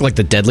sand shark like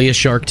the deadliest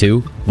shark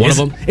too? One of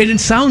them. It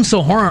sounds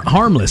so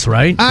harmless,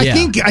 right? I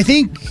think.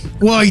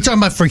 Well, are you talking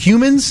about for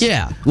humans?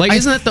 Yeah. Like,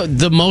 isn't that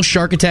the most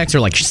shark attacks are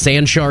like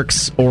sand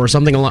sharks or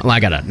something along?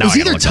 It's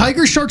either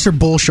tiger sharks or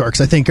bull sharks,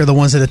 I think, are the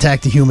ones that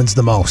attack the humans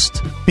the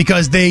most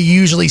because they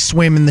usually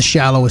swim in the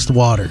shallowest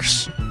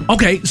waters.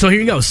 Okay, so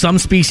here you go. Some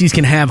species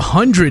can have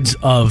hundreds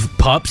of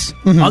pups.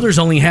 Mm-hmm. Others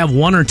only have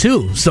 1 or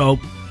 2. So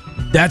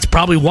that's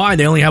probably why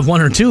they only have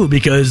 1 or 2,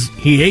 because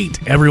he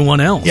ate everyone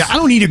else. Yeah, I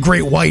don't need a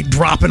great white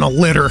dropping a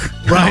litter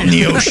out in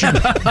the ocean.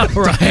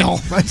 Right. Hell,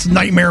 that's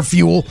nightmare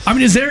fuel. I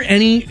mean, is there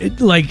any,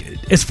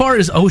 like, as far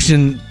as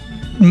ocean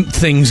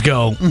things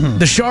go,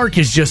 the shark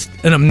is just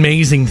an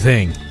amazing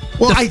thing.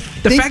 Well,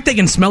 the fact they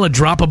can smell a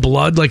drop of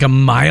blood like a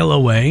mile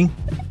away.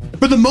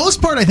 For the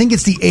most part, I think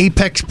it's the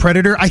apex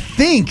predator. I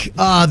think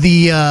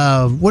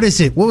what is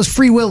it? What was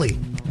Free Willy?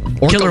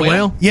 Killer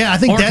whale? Yeah, I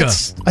think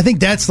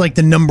that's like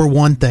the number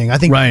one thing. I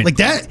think like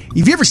that.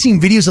 Have you ever seen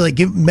videos of like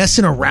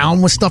messing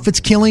around with stuff it's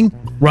killing?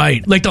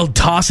 Right, like they'll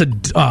toss a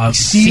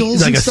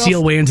seals, like a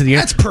seal way into the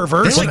air. That's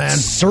perverse, they, man.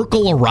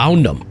 Circle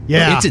around them.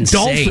 Yeah, it's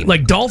insane.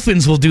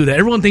 Dolphins will do that.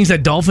 Everyone thinks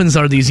that dolphins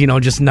are these,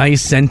 just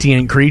nice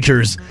sentient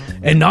creatures,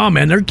 and no,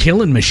 man, they're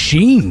killing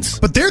machines.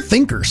 But they're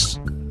thinkers.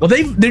 Well,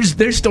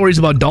 there's stories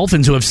about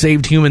dolphins who have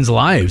saved humans'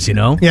 lives,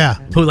 Yeah.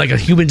 Who, like, a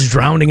human's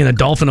drowning and a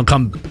dolphin will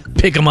come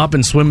pick them up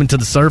and swim into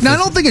the surface. Now, I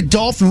don't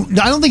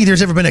think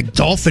there's ever been a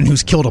dolphin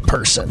who's killed a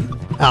person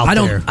out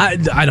there.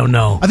 I don't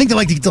know. I think they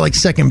like to get to, like,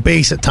 second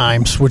base at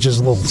times, which is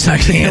a little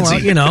fancy.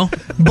 Well,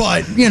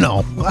 But,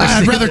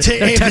 I'd rather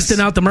take... They're testing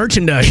out the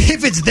merchandise.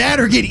 If it's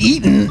that or get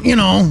eaten,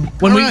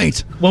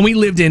 When we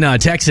lived in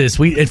Texas,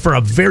 for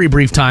a very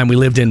brief time, we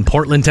lived in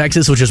Portland,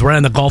 Texas, which is right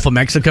in the Gulf of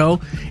Mexico,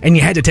 and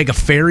you had to take a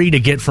ferry to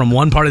get from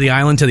one part of the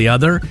island to the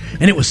other,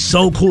 and it was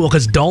so cool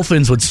because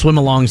dolphins would swim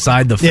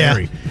alongside the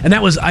ferry, and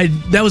that was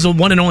the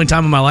one and only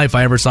time in my life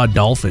I ever saw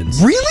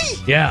dolphins.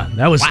 Really? Yeah,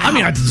 that was. Wow. I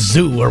mean, at the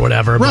zoo or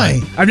whatever. Right.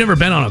 But I've never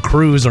been on a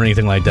cruise or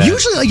anything like that.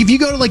 Usually, like if you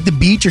go to like the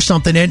beach or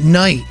something at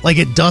night, like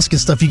at dusk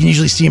and stuff, you can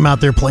usually see them out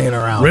there playing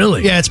around.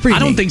 Really? Yeah, it's pretty. I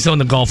don't think so in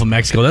the Gulf of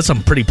Mexico. That's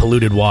some pretty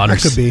polluted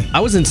waters. That could be. I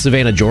was in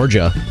Savannah,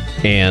 Georgia,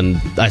 and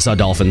I saw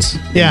dolphins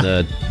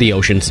in the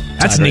oceans.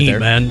 That's neat,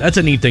 man. That's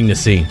a neat thing to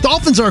see.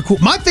 Dolphins are cool.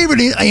 My favorite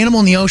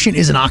animal in the ocean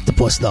is an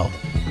octopus, though.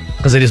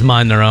 Because they just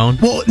mind their own?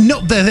 Well, no,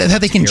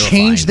 that they can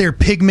change their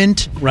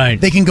pigment.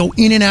 Right. They can go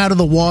in and out of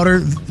the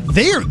water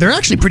they're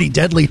actually pretty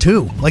deadly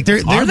too. Like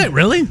Are they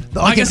really?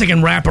 I guess they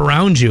can wrap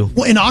around you.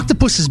 Well, an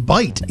octopus's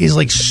bite is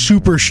like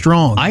super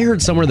strong. I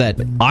heard somewhere that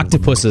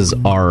octopuses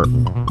are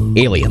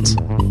aliens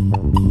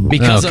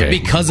because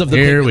of the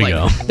Here we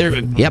go.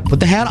 Put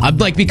the hat on.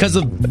 Like because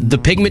of the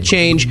pigment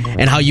change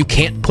and how you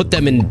can't put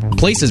them in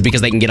places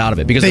because they can get out of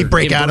it because they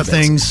break out of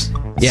things.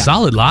 Yeah.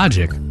 Solid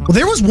logic. Well,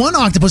 there was one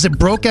octopus that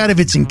broke out of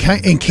its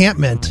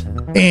encampment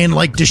and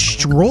like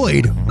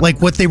destroyed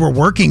like what they were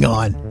working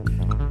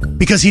on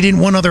because he didn't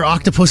want other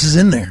octopuses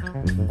in there.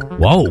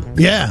 Whoa.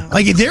 Yeah.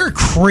 Like they're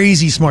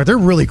crazy smart. They're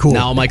really cool.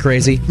 Now am I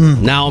crazy?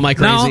 Now am I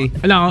crazy?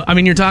 No, I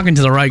mean, you're talking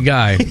to the right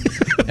guy.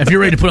 If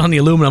you're ready to put on the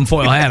aluminum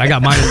foil hat, I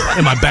got mine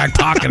in my back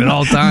pocket at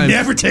all times.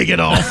 Never take it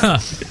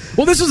off.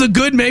 Well, this was a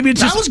good,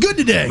 That was good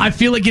today. I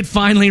feel like it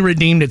finally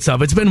redeemed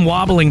itself. It's been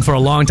wobbling for a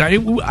long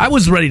time. I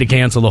was ready to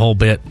cancel the whole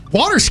bit.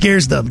 Water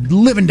scares the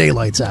living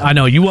daylights out. I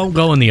know. You won't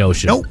go in the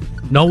ocean. Nope.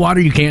 No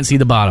water you can't see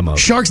the bottom of.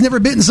 Shark's never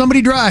bitten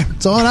somebody dry.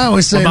 That's all I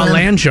always say. What about man.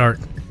 land shark?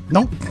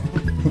 Nope.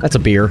 That's a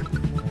beer.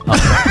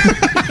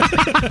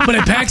 But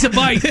it packs a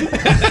bite.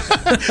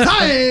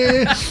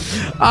 Hi.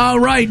 All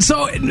right.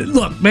 So,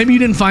 look, maybe you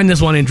didn't find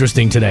this one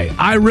interesting today.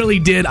 I really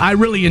did. I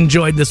really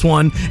enjoyed this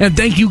one. And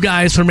thank you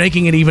guys for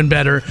making it even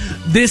better.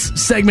 This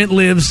segment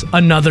lives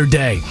another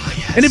day.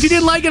 Yes. And if you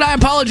didn't like it, I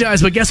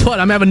apologize. But guess what?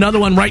 I'm having another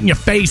one right in your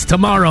face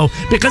tomorrow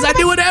because I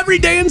do it every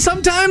day and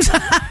sometimes.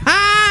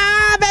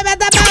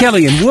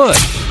 Kelly and Wood.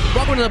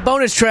 Welcome to the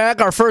bonus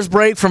track, our first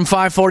break from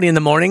 5:40 in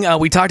the morning.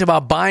 We talked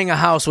about buying a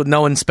house with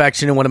no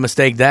inspection and what a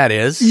mistake that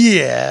is.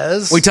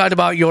 Yes. We talked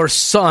about your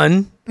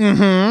son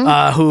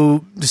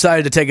who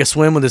decided to take a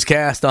swim with his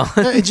cast on.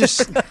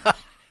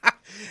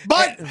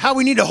 But how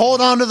we need to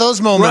hold on to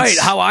those moments. Right,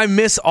 how I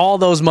miss all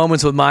those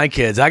moments with my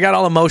kids. I got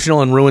all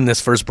emotional and ruined this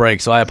first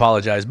break, so I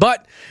apologize.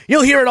 But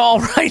you'll hear it all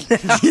right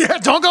now. Yeah,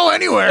 don't go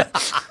anywhere.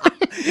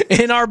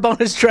 In our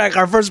bonus track,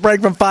 our first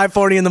break from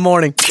 5:40 in the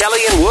morning. Kelly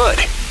and Wood.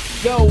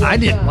 I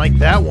didn't like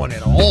that one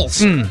at all.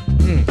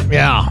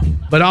 Yeah,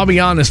 but I'll be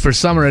honest, for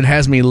summer it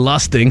has me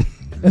lusting.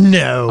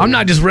 No. I'm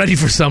not just ready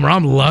for summer,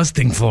 I'm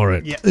lusting for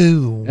it. Yeah.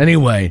 Ooh.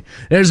 Anyway,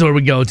 there's where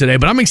we go today.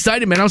 But I'm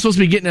excited, man. I'm supposed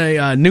to be getting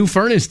a new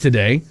furnace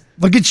today.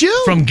 Look at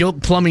you. From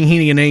Guilt Plumbing,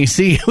 Heating, and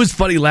AC. It was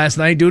funny last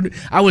night, dude.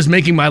 I was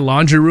making my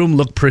laundry room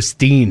look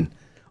pristine.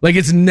 Like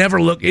it's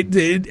never looked.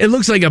 It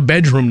looks like a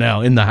bedroom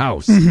now in the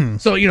house. Mm-hmm.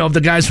 So, if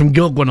the guys from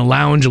Guilt want to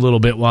lounge a little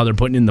bit while they're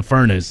putting in the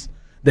furnace,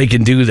 they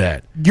can do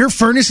that. Your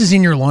furnace is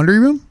in your laundry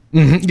room?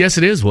 Mm-hmm. Yes,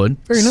 it is, Wood.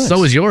 Very nice.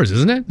 So is yours,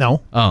 isn't it?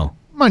 No. Oh.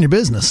 Mind your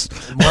business.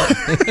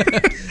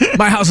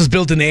 My house was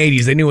built in the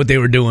 80s. They knew what they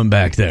were doing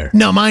back there.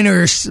 No, mine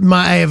are.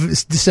 I have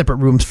separate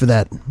rooms for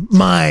that.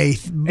 My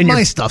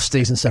stuff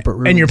stays in separate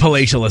rooms. And your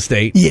palatial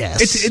estate.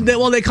 Yes.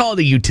 They call it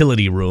a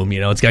utility room.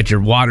 It's got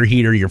your water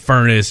heater, your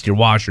furnace, your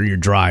washer, your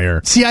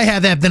dryer. See, I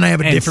have that. Then I have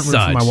a different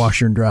room for my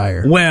washer and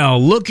dryer.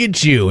 Well, look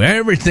at you.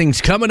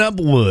 Everything's coming up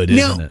wood,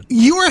 isn't it?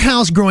 Your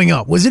house growing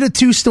up, was it a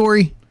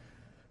 2-story?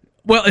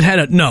 Well, it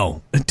had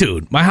no,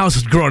 dude. My house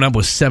was growing up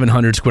with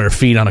 700 square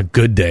feet on a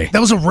good day. That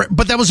was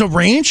a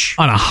ranch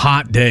on a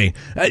hot day.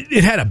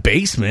 It had a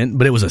basement,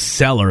 but it was a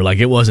cellar. Like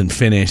it wasn't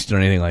finished or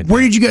anything like that.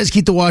 Where did you guys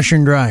keep the washer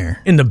and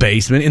dryer? In the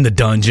basement, in the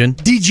dungeon.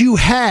 Did you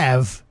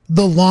have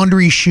the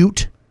laundry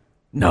chute?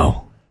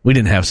 No, we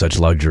didn't have such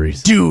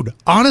luxuries, dude.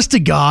 Honest to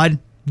God,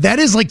 that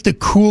is like the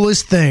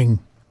coolest thing.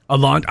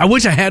 I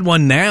wish I had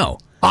one now.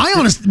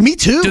 Me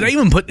too. Did I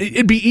even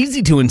it'd be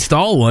easy to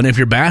install one if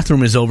your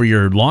bathroom is over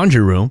your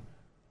laundry room.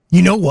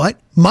 You know what?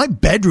 My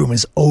bedroom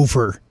is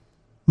over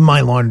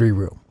my laundry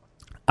room.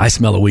 I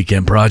smell a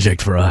weekend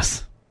project for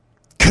us.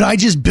 Could I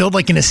just build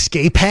like an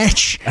escape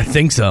hatch? I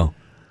think so.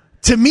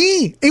 To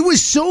me, it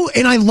was so,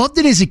 and I loved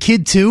it as a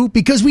kid too,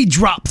 because we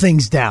drop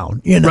things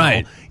down,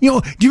 Right.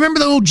 Do you remember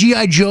the old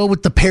G.I. Joe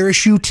with the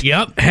parachute?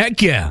 Yep. Heck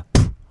yeah.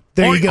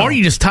 There you go. Or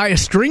you just tie a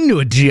string to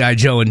a G.I.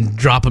 Joe and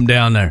drop him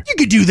down there. You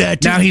could do that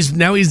too.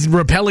 Now he's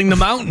rappelling the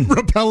mountain.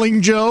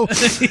 Rappelling Joe.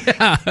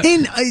 Yeah.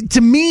 And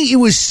to me, it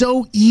was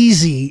so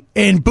easy.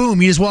 And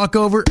boom, you just walk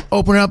over,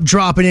 open it up,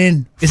 drop it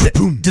in.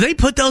 Do they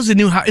put those in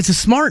new house? It's a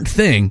smart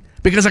thing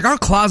because like our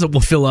closet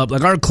will fill up,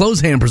 like our clothes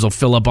hampers will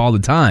fill up all the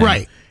time.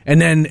 Right. And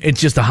then it's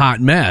just a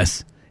hot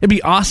mess. It'd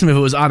be awesome if it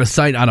was out of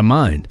sight, out of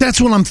mind. That's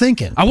what I'm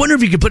thinking. I wonder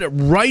if you could put it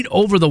right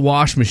over the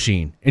wash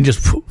machine and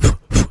just...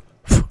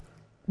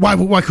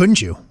 Why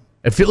couldn't you?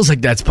 It feels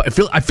like I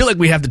feel like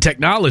we have the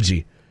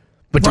technology,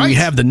 but do we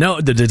have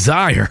the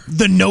desire?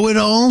 The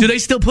know-it-all? Do they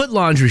still put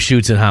laundry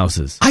chutes in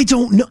houses? I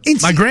don't know.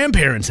 My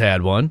grandparents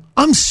had one.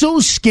 I'm so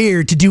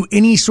scared to do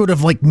any sort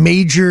of like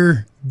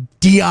major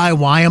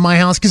DIY in my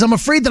house because I'm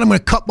afraid that I'm going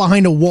to cut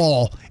behind a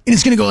wall and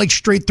it's going to go like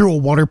straight through a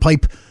water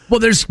pipe. Well,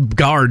 there's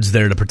guards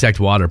there to protect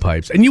water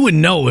pipes. And you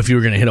wouldn't know if you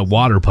were going to hit a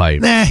water pipe.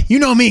 Nah, you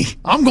know me.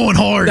 I'm going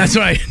hard. That's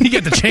right. You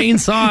get the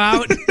chainsaw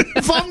out.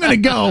 If I'm going to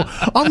go,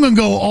 I'm going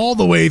to go all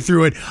the way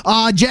through it.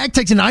 Jack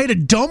texted, I had a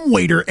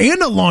dumbwaiter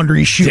and a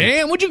laundry chute.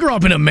 Damn, would you grow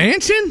up in a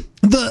mansion?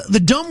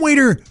 The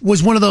dumbwaiter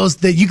was one of those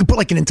that you could put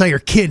like an entire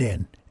kid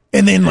in.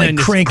 And then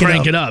just crank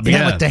it up.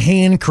 Yeah, like the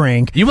hand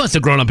crank. You must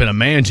have grown up in a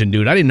mansion,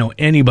 dude. I didn't know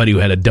anybody who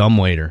had a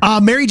dumbwaiter.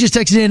 Mary just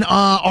texted in,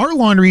 our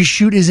laundry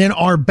chute is in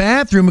our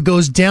bathroom. It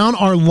goes down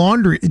our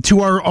laundry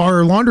to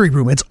our laundry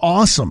room. It's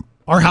awesome.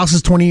 Our house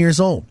is 20 years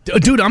old.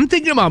 Dude, I'm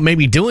thinking about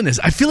maybe doing this.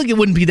 I feel like it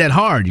wouldn't be that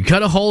hard. You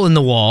cut a hole in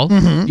the wall.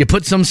 Mm-hmm. You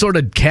put some sort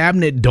of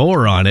cabinet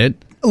door on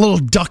it. A little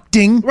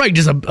ducting. Right,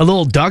 just a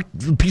little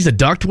piece of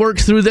duct work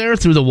through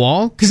the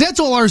wall. Because that's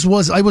all ours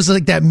was. I was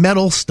like that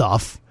metal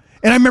stuff.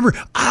 And I remember,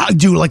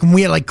 dude, like when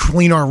we had to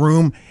clean our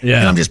room, and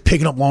I'm just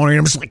picking up laundry and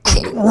I'm just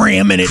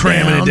cramming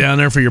it down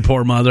there for your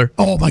poor mother.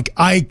 Oh my!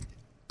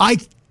 I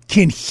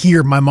can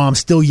hear my mom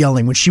still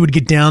yelling when she would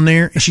get down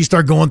there and she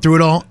start going through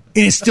it all,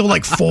 and it's still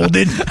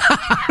folded.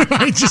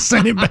 I just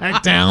sent it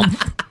back down.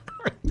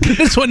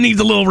 This one needs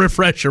a little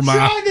refresher, Mom.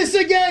 Try this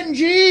again,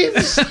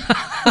 Jeeves.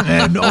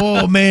 And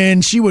oh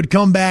man, she would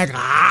come back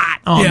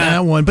hot on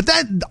that one. But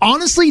that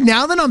honestly,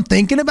 now that I'm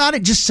thinking about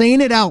it, just saying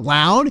it out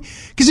loud,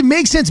 because it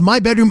makes sense. My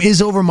bedroom is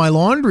over my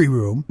laundry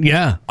room.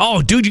 Yeah.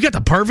 Oh, dude, you got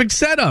the perfect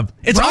setup.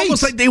 It's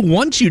almost like they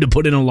want you to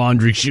put in a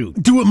laundry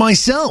chute. Do it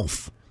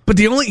myself. But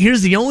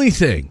here's the only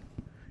thing,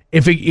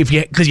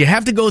 because you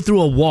have to go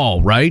through a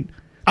wall, right?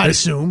 I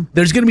assume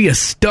there's going to be a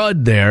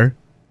stud there,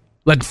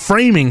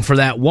 framing for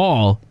that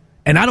wall.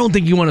 And I don't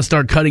think you want to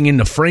start cutting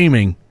into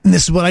framing. And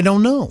this is what I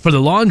don't know. For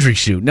the laundry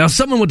chute. Now,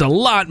 someone with a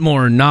lot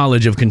more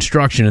knowledge of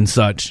construction and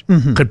such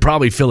could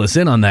probably fill us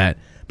in on that.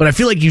 But I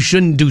feel like you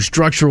shouldn't do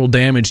structural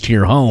damage to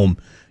your home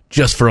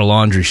just for a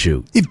laundry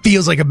chute. It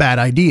feels like a bad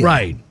idea.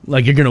 Right.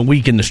 Like you're going to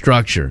weaken the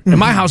structure. And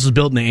my house was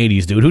built in the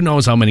 80s, dude. Who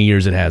knows how many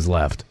years it has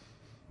left?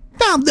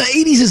 No, the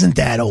 80s isn't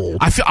that old.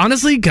 I feel,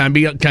 honestly, can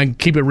I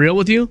keep it real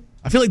with you?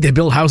 I feel like they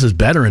built houses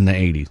better in the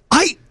 80s.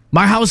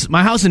 My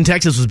house in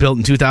Texas was built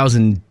in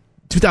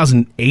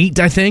 2008,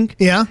 I think.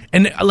 Yeah.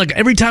 And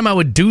every time I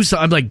would do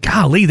something, I'm like,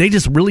 golly, they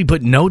just really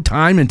put no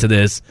time into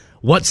this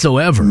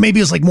whatsoever. Maybe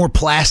it's more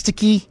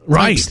plasticky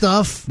type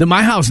stuff.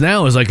 My house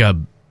now is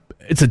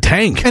it's a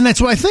tank. And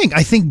that's what I think.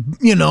 I think,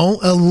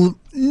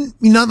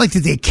 not like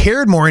that they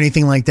cared more or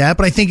anything like that,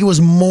 but I think it was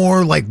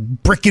more like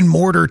brick and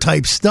mortar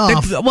type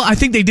stuff. I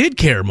think they did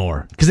care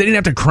more because they didn't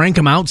have to crank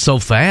them out so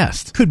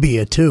fast. Could be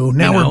it too.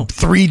 Now we're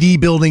 3D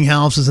building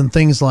houses and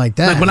things like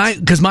that.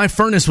 Because my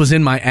furnace was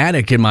in my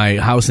attic in my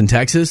house in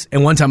Texas,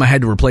 and one time I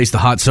had to replace the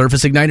hot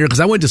surface igniter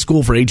because I went to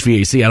school for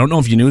HVAC. I don't know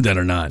if you knew that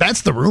or not.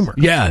 That's the rumor.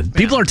 Yeah,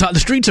 people are the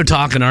streets are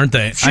talking, aren't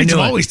they? Streets have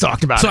always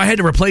talked about it. So I had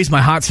to replace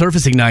my hot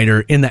surface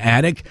igniter in the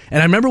attic,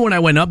 and I remember when I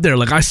went up there,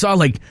 I saw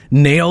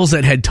nails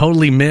that had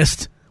totally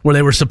missed where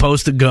they were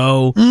supposed to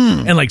go,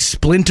 and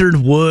splintered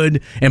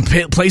wood, and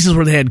places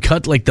where they had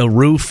cut the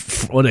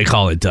roof. What do they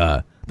call it?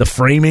 The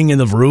framing in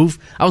the roof.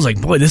 I was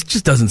like, boy, this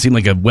just doesn't seem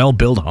like a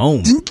well-built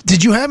home.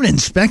 Did you have an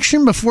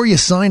inspection before you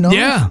signed off?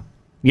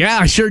 Yeah,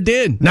 I sure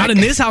did. Not in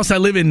this house I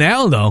live in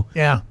now, though.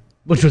 Yeah,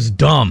 which was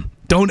dumb.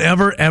 Don't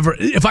ever.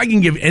 If I can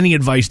give any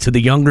advice to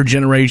the younger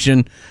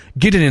generation,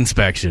 get an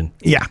inspection.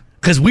 Yeah,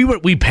 because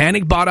we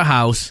panic bought a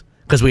house.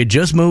 Because we had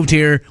just moved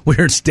here. We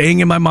were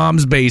staying in my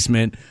mom's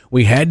basement.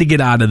 We had to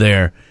get out of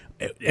there.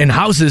 And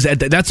houses,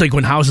 that's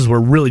when houses were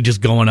really just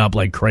going up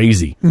like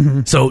crazy.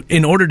 Mm-hmm. So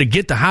in order to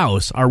get the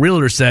house, our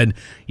realtor said,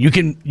 you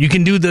can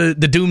do the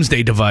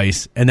doomsday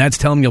device, and that's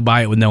telling you'll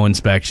buy it with no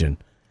inspection.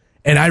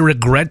 And I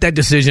regret that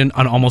decision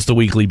on almost a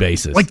weekly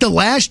basis. The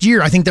last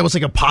year, I think that was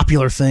a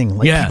popular thing.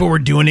 People were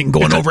doing it and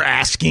going over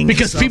asking.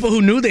 Because people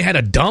who knew they had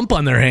a dump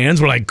on their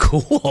hands were like,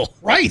 cool.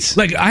 Right.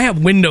 I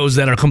have windows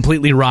that are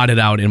completely rotted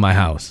out in my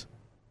house.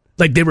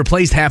 They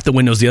replaced half the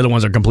windows. The other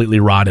ones are completely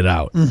rotted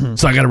out. Mm-hmm.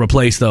 So I got to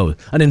replace those.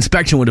 An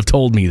inspection would have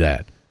told me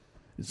that.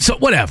 So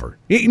whatever.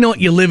 You know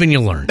what? You live and you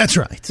learn. That's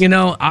right.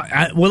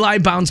 Will I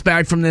bounce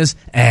back from this?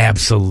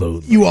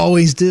 Absolutely. You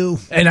always do.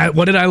 And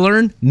what did I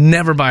learn?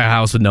 Never buy a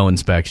house with no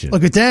inspection.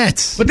 Look at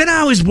that. But then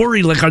I always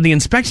worry, are the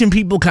inspection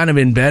people kind of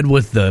in bed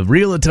with the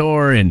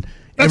realtor? And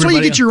that's why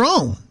you get your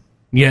own.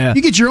 Yeah.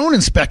 You get your own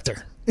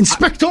inspector.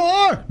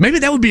 Inspector! Maybe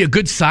that would be a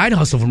good side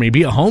hustle for me,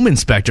 be a home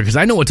inspector, because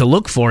I know what to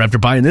look for after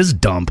buying this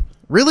dump.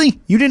 Really?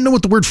 You didn't know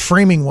what the word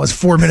framing was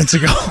 4 minutes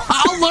ago.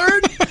 I'll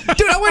learn.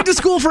 Dude, I went to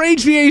school for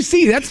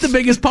HVAC. That's the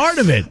biggest part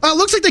of it.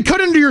 Looks like they cut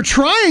into your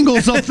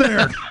triangles up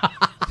there.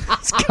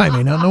 This guy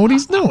may not know what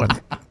he's doing.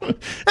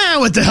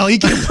 What the hell? He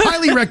gets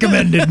highly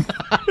recommended.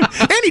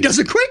 And he does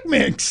a quick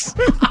mix.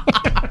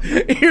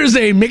 Here's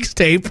a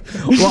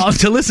mixtape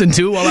to listen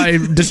to while I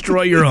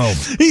destroy your home.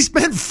 He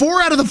spent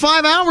 4 out of the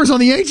 5 hours on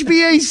the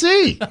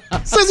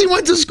HVAC. Says he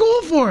went to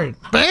school for it.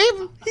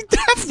 Babe, he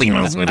definitely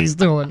knows what he's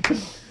doing.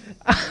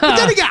 But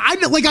then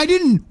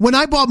again, when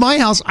I bought my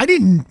house, I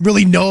didn't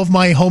really know if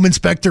my home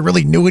inspector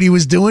really knew what he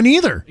was doing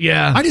either.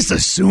 Yeah. I just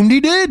assumed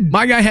he did.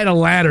 My guy had a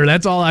ladder.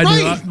 That's all I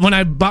knew. When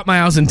I bought my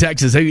house in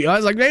Texas, I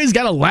was like, hey, he's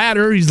got a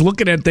ladder. He's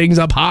looking at things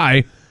up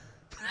high.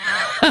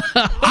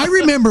 I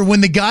remember when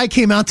the guy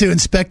came out to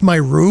inspect my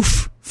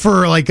roof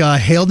for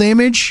hail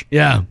damage.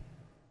 Yeah.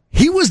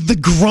 He was the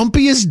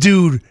grumpiest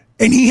dude,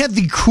 and he had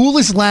the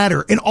coolest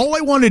ladder. And all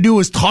I wanted to do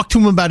was talk to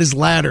him about his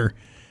ladder.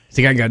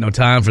 think I got no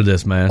time for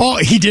this, man. Oh,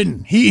 he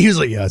didn't. He was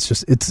like, yeah,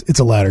 it's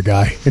a ladder,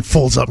 guy. It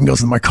folds up and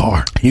goes in my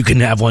car. You can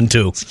have one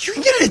too. You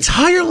can get an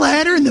entire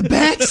ladder in the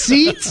back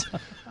seat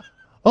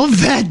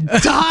of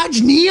that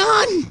Dodge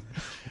Neon?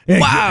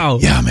 Wow.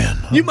 Yeah, man.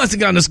 You must have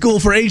gone to school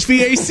for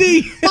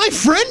HVAC. My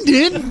friend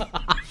did.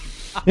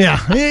 Yeah,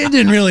 it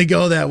didn't really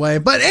go that way.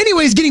 But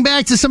anyways, getting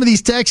back to some of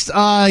these texts,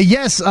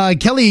 yes,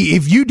 Kelly,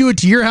 if you do it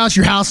to your house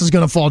is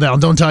going to fall down.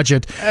 Don't touch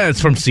it.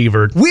 It's from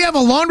Seavert. We have a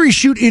laundry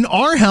chute in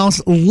our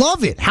house.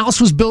 Love it.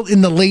 House was built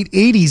in the late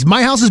 80s.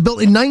 My house was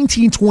built in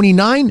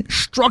 1929.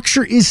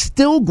 Structure is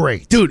still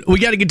great. Dude, we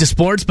got to get to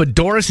sports, but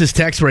Doris's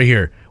text right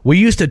here. We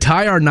used to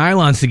tie our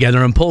nylons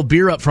together and pull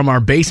beer up from our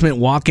basement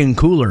walk-in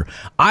cooler.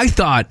 I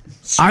thought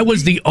I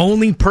was the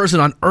only person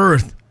on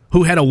earth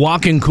who had a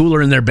walk-in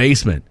cooler in their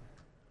basement.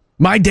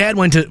 My dad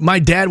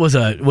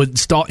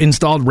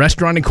installed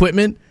restaurant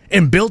equipment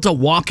and built a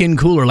walk-in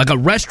cooler, like a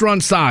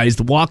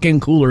restaurant-sized walk-in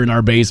cooler in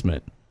our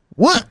basement.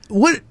 What?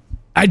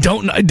 I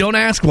don't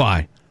ask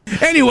why.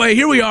 Anyway,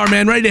 here we are,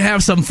 man, ready to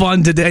have some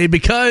fun today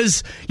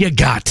because you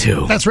got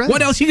to. That's right.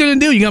 What else you gonna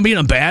do? You gonna be in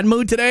a bad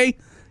mood today?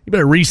 You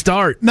better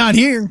restart. Not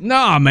here.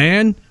 Nah,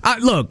 man.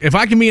 Look, if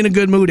I can be in a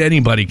good mood,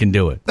 anybody can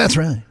do it. That's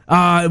right.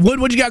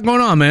 What you got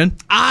going on, man?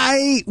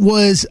 I've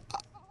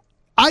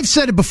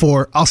said it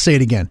before. I'll say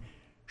it again.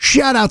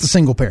 Shout out to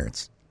single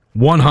parents.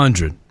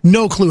 100.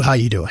 No clue how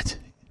you do it.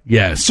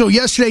 Yes. So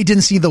yesterday,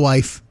 didn't see the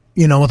wife.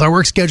 You know, with our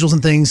work schedules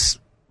and things,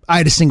 I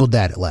had a single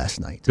dad last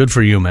night. Good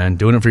for you, man.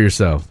 Doing it for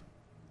yourself.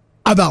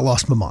 I about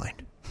lost my mind.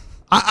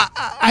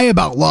 I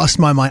about lost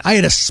my mind. I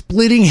had a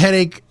splitting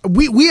headache.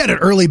 We had an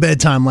early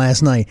bedtime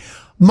last night.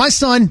 My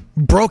son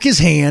broke his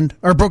hand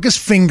or broke his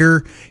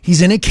finger.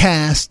 He's in a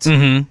cast.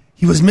 Mm-hmm.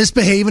 He was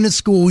misbehaving at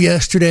school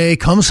yesterday.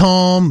 Comes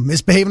home,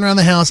 misbehaving around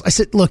the house. I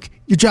said, look,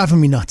 you're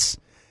driving me nuts.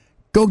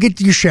 Go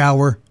get your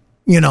shower.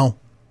 You know,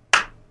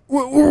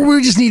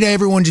 we just need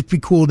everyone to be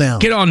cool down.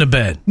 Get on the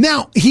bed.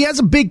 Now, he has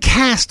a big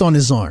cast on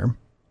his arm,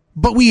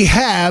 but we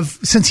have,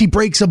 since he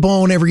breaks a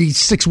bone every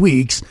 6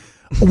 weeks,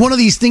 one of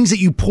these things that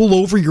you pull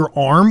over your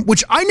arm,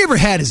 which I never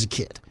had as a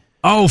kid.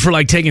 Oh, for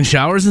like taking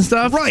showers and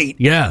stuff? Right.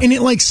 Yeah. And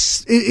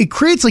it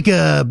creates like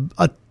a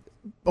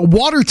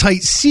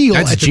watertight seal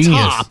That's at the genius.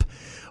 top.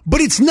 But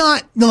it's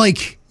not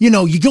like, you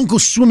don't go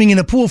swimming in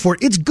a pool for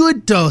it. It's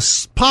good to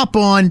pop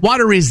on.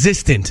 Water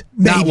resistant,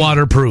 Maybe. not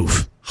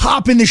waterproof.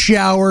 Hop in the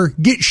shower,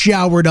 get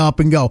showered up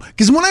and go.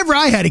 Because whenever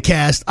I had a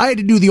cast, I had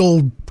to do the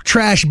old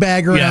trash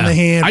bag around the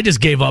hand. I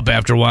just gave up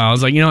after a while. I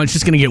was like, it's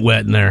just going to get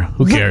wet in there.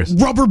 Who cares?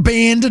 Rubber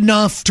band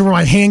enough to where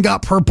my hand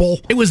got purple.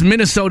 It was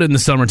Minnesota in the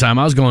summertime.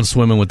 I was going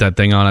swimming with that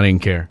thing on. I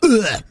didn't care.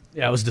 Ugh.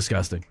 Yeah, it was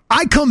disgusting.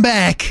 I come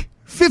back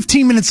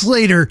 15 minutes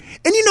later,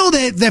 and you know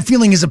that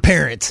feeling as a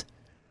parent.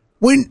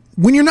 When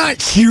you're not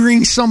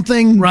hearing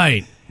something.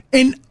 Right.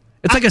 And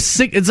it's like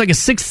a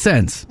sixth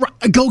sense.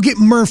 I go get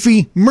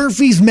Murphy.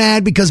 Murphy's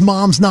mad because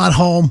mom's not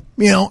home.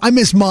 I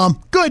miss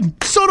mom.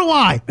 Good. So do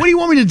I. What do you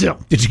want me to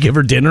do? Did you give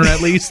her dinner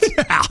at least?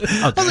 Yeah.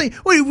 Okay. I was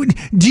like, wait,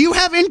 do you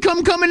have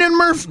income coming in,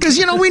 Murph? Because,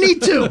 we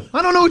need to.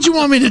 I don't know what you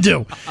want me to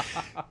do.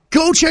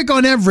 Go check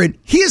on Everett.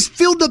 He has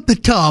filled up the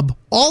tub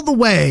all the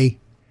way,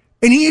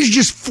 and he is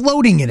just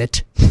floating in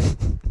it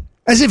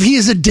as if he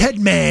is a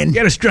dead man. You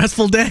had a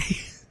stressful day.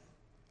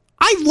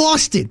 I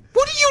lost it.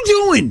 What are you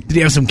doing? Did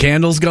you have some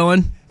candles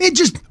going? It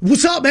just,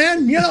 what's up,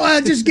 man?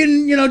 Just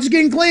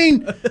getting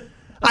clean.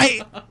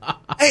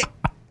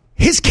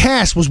 His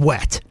cast was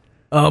wet.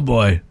 Oh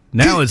boy.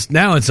 Now it's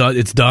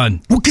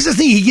done. Well, because the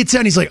thing, he gets out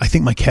and he's like, I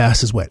think my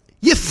cast is wet.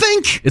 You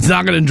think? It's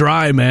not going to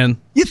dry,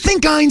 man. You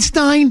think,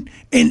 Einstein?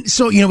 And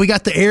so, we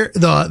got the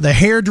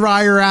hair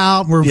dryer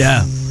out.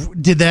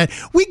 Did that.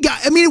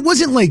 It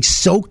wasn't like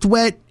soaked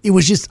wet. It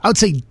was just, I would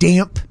say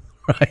damp.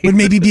 Right. Would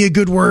maybe be a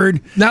good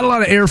word. Not a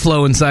lot of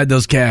airflow inside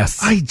those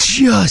casts.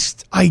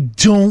 I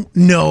don't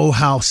know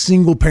how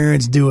single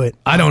parents do it.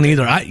 I don't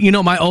either.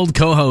 My old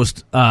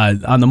co-host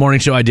on the morning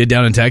show I did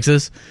down in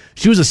Texas,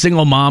 she was a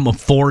single mom of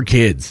 4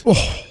 kids.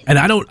 Oh.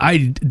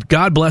 And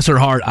God bless her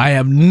heart, I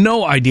have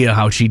no idea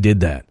how she did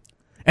that.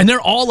 And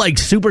they're all like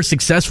super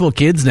successful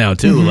kids now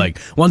too. Mm-hmm. Like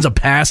one's a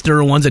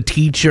pastor, one's a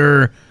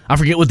teacher. I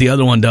forget what the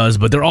other one does,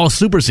 but they're all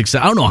super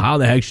successful. I don't know how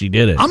the heck she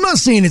did it. I'm not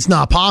saying it's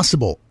not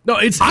possible. No,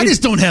 I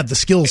just don't have the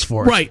skills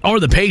for it. Right,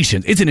 or the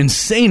patience. It's an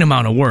insane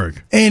amount of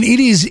work. And it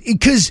is,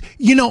 because,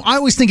 I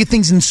always think of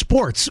things in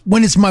sports.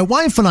 When it's my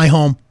wife and I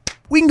home,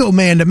 we can go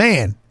man to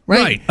man.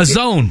 Right? A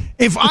zone.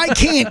 If I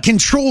can't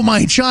control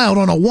my child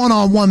on a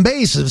one-on-one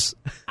basis,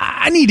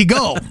 I need to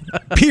go.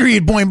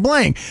 Period, point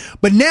blank.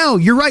 But now,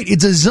 you're right.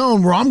 It's a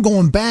zone where I'm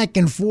going back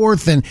and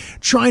forth and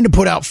trying to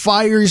put out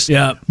fires.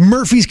 Yeah.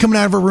 Murphy's coming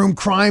out of her room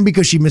crying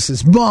because she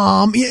misses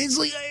mom. It's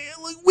like,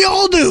 we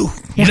all do.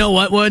 You know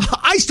what, Wood?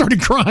 I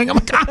started crying. I'm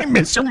like, I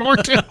miss her more,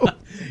 too.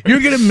 You're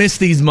going to miss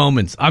these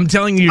moments. I'm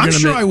telling you, you're going to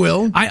miss. I'm sure I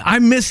will.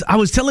 I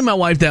was telling my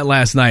wife that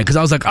last night because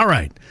I was like, all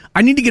right,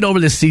 I need to get over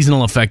this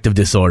seasonal affective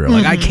disorder.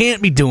 Like, I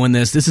can't be doing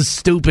this. This is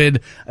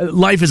stupid.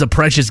 Life is a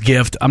precious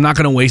gift. I'm not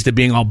going to waste it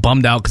being all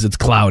bummed out because it's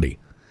cloudy.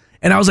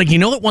 And I was like, you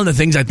know what? One of the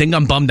things I think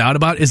I'm bummed out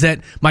about is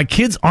that my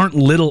kids aren't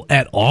little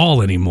at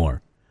all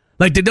anymore.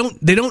 Like they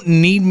don't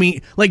need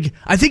me. Like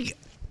I think,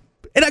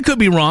 and I could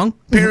be wrong.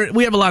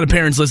 We have a lot of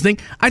parents listening.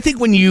 I think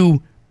when your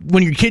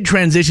kid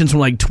transitions from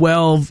like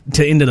 12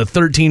 to into the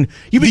 13,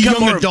 you become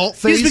more adult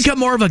phase. You just become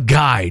more of a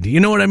guide. You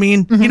know what I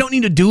mean? You don't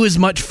need to do as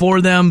much for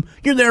them.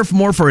 You're there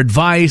more for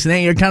advice. And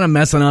hey, you're kind of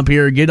messing up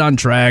here. Get on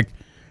track.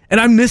 And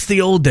I miss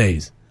the old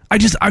days.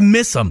 I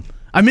miss them.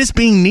 I miss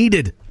being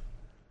needed.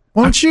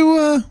 Why don't you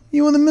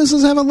and the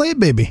missus have a late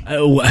baby?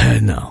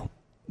 No.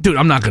 Dude,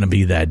 I'm not going to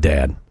be that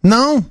dad.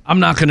 No? I'm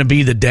not going to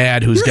be the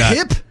dad who's got...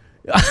 hip?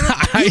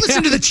 You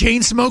listen to the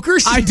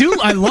Chainsmokers? I do.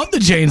 I love the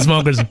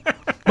Chainsmokers.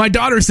 My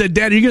daughter said,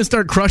 Dad, are you going to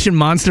start crushing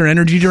Monster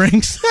energy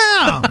drinks?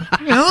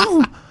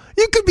 Yeah.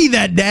 You could be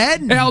that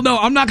dad. Hell no.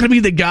 I'm not going to be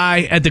the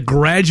guy at the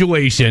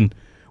graduation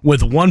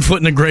with 1 foot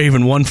in the grave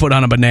and 1 foot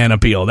on a banana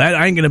peel.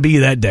 I ain't going to be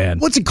that dad.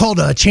 What's it called?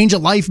 A change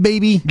of life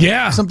baby?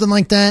 Yeah. Something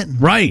like that?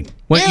 Right.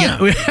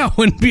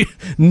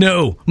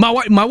 No. My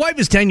wife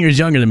is 10 years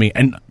younger than me,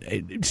 and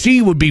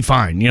she would be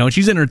fine.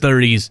 She's in her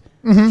 30s.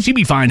 Mm-hmm. She'd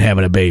be fine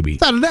having a baby.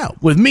 Without a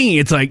doubt. With me,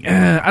 it's like,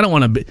 I don't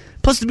want to be.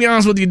 Plus, to be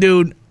honest with you,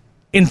 dude,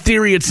 in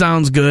theory, it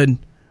sounds good.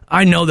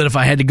 I know that if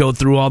I had to go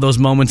through all those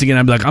moments again,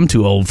 I'd be like, I'm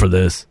too old for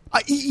this.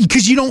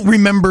 Because you don't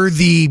remember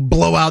the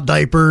blowout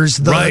diapers,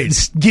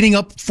 getting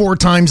up 4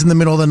 times in the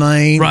middle of the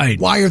night. Right.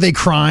 Why are they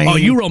crying? Oh,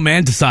 you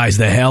romanticize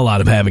the hell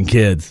out of having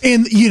kids.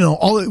 And,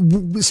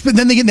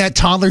 then they get in that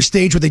toddler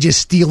stage where they just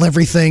steal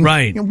everything.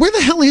 Right. Where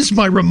the hell is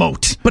my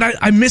remote?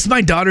 But I miss my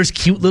daughter's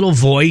cute little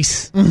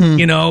voice.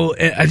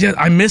 Mm-hmm.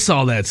 I miss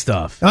all that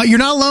stuff. You're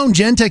not alone.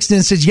 Jen texted in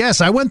and says, yes,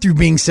 I went through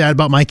being sad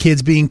about my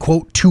kids being,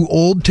 quote, too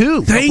old,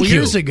 too. Thank you.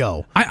 Years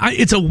ago.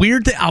 It's a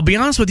weird thing. I'll be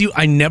honest with you.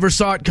 I never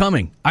saw it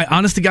coming. I,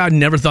 honest to God,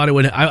 never thought it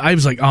would. I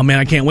was like, oh, man,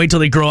 I can't wait till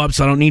they grow up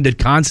so I don't need to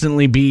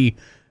constantly be.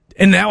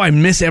 And now I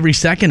miss every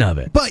second of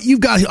it. But you've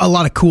got a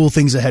lot of cool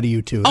things ahead of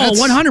you, too. Oh,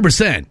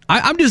 100%.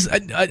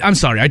 I'm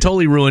sorry. I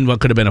totally ruined what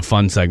could have been a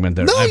fun segment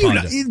there.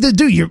 No,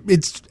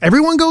 dude,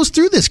 everyone goes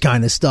through this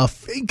kind of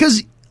stuff.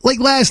 Because, like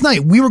last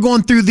night, we were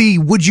going through the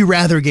Would You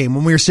Rather game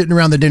when we were sitting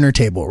around the dinner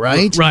table,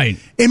 right? Right.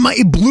 And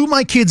it blew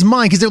my kids'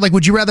 mind because they're like,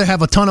 would you rather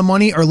have a ton of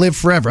money or live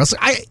forever? I was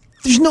like,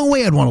 there's no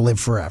way I'd want to live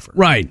forever.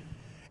 Right.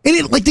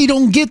 And they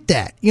don't get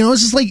that.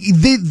 It's just like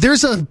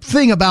there's a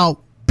thing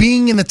about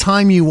being in the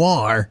time you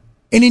are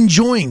and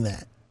enjoying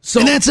that.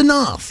 And that's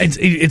enough.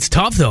 It's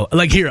tough, though.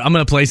 Like, here, I'm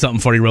going to play something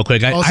for you real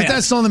quick. Is it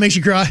that song that makes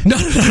you cry? No.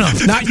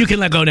 Not You Can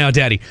Let Go Now,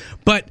 Daddy.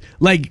 But,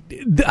 like,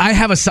 I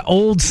have an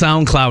old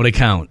SoundCloud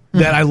account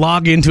that I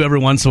log into every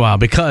once in a while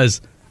because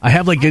I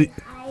have, like... I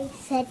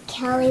said,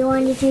 Kelly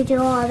wanted to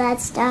do all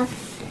that stuff.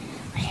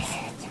 What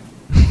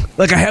is it?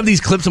 Like, I have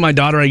these clips of my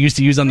daughter I used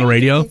to use on the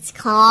radio. It's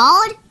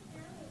called...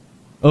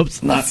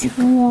 Oops, not.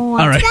 All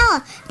right.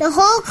 The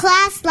whole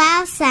class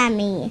laughs at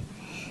me.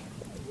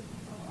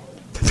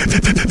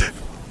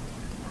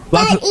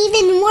 But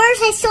even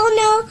worse, I still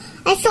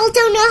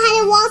don't know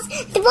how to waltz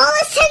the ball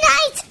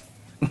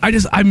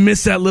tonight. I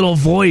miss that little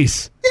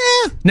voice.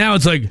 Yeah. Now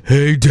it's like,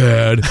 hey,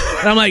 Dad.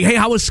 And I'm like, hey,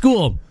 how was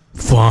school?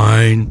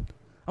 Fine.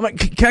 I'm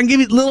like, can I give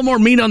you a little more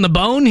meat on the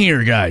bone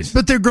here, guys?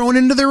 But they're growing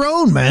into their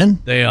own, man.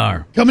 They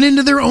are. Coming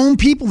into their own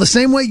people the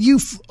same way you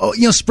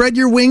spread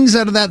your wings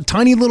out of that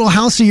tiny little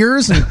house of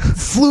yours and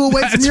flew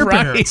away from your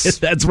parents.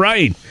 That's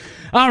right.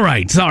 All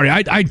right. Sorry.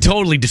 I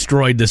totally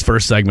destroyed this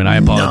first segment. I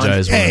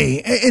apologize.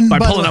 By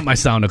pulling up my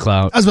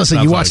SoundCloud. I was about to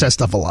say, you watch that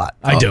stuff a lot.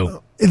 I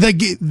do.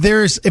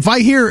 If I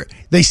hear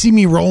They See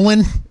Me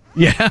Rolling...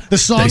 Yeah, the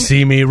song. They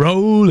see me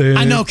rolling.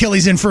 I know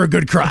Kelly's in for a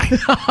good cry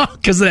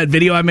because of that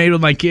video I made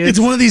with my kids. It's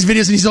one of these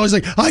videos, and he's always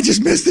like, "I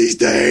just miss these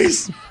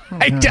days."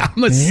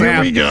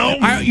 Here we go.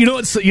 You know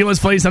what's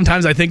funny?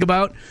 Sometimes I think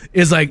about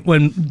is like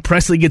when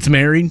Presley gets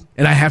married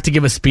and I have to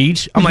give a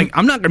speech. I'm like,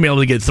 I'm not gonna be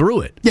able to get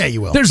through it. Yeah,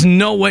 you will. There's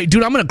no way,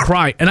 dude. I'm gonna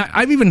cry, and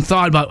I've even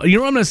thought about. You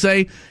know what I'm gonna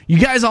say? You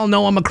guys all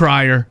know I'm a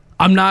crier.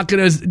 I'm not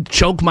gonna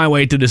choke my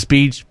way through the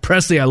speech.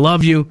 Presley, I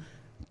love you.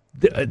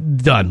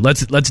 Done.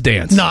 Let's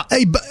dance. No,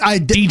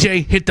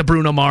 DJ, hit the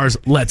Bruno Mars.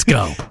 Let's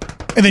go.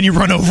 And then you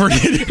run over and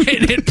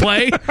hit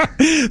play.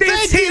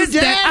 This is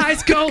that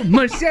ice cold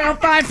Michelle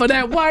Pfeiffer,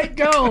 that white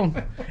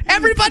gold.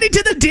 Everybody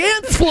to the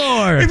dance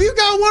floor. If you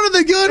got one of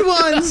the good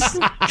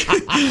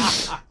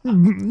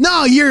ones,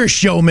 no, you're a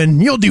showman.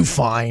 You'll do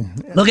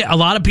fine. Look, a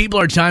lot of people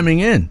are chiming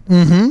in.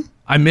 Mm-hmm.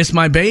 I miss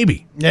my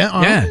baby.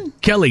 Yeah.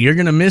 Kelly, you're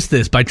gonna miss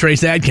this by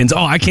Trace Adkins.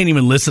 Oh, I can't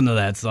even listen to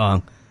that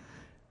song.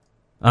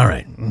 All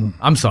right.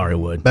 I'm sorry,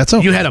 Wood. That's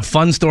okay. You had a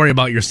fun story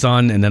about your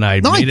son, and then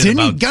I made it didn't.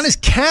 about... He got his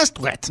cast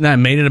wet. And I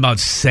made it about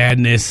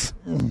sadness.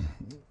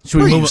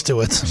 We're used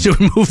to it. Should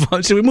we move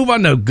on? Should we move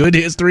on to good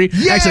history?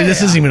 Yeah. Actually,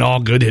 this isn't even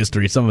all good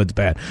history. Some of it's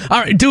bad. All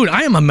right, dude,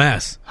 I am a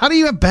mess. How do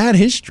you have bad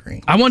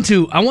history? I want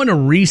to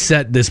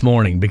reset this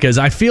morning because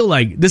I feel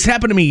like this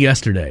happened to me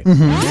yesterday.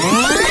 Mm-hmm.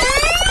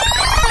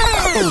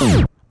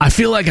 I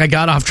feel like I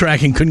got off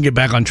track and couldn't get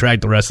back on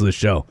track the rest of the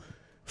show.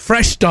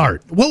 Fresh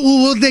start.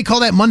 What did they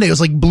call that Monday? It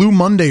was like Blue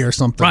Monday or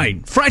something.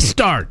 Right. Fresh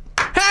start.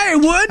 Hey,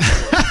 Wood.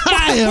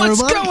 Hi,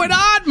 what's everybody. going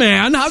on,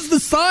 man? How's the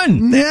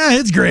sun? Yeah,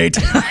 it's great.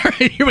 All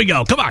right, here we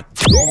go. Come on.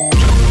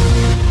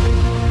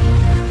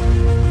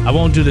 I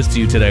won't do this to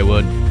you today,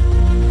 Wood.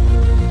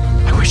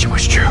 I wish it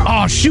was true.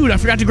 Oh, shoot. I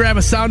forgot to grab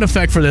a sound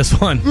effect for this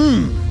one.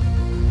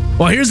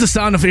 Well, here's the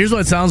sound effect. Here's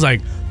what it sounds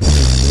like.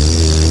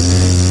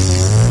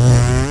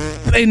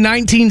 In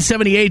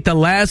 1978, the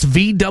last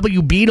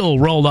VW Beetle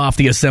rolled off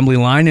the assembly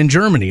line in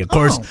Germany. Of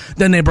course,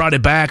 then they brought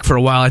it back for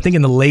a while. I think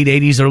in the late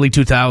 80s, early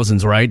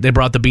 2000s, right? They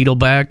brought the Beetle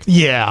back.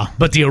 Yeah.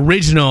 But the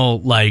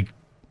original,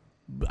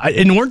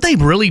 and weren't they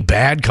really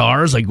bad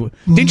cars? Like,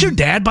 didn't your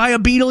dad buy a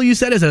Beetle, you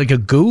said? Is it like a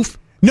goof?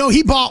 No,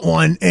 he bought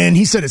one, and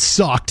he said it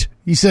sucked.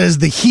 He says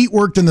the heat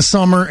worked in the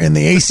summer and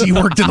the AC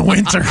worked in the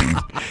winter.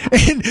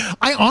 And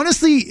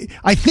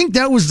I think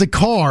that was the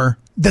car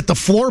that the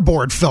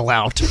floorboard fell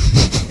out,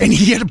 and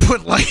he had to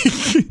put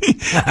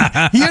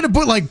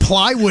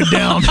plywood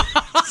down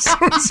so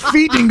his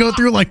feet didn't go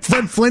through like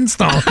Fred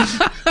Flintstone.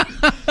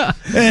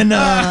 And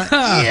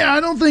I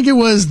don't think it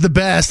was the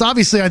best.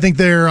 Obviously, I think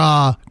their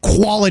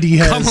quality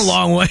has come a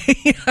long way,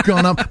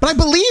 gone up. But I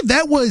believe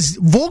that was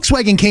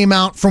Volkswagen came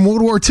out from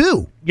World War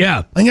II. Yeah,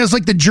 I think it was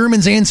like the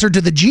Germans' answer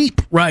to the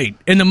Jeep. Right,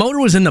 and the motor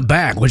was in the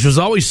back, which was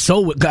always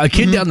so. A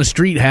kid down the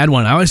street had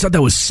one. I always thought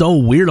that was so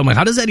weird. I'm like,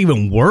 how does that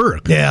even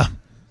work? Yeah.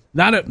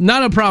 Not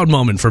a proud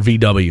moment for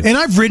VW. And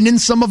I've ridden in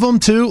some of them,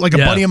 too. Like a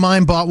buddy of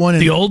mine bought one.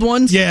 The old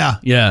ones? Yeah.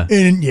 Yeah.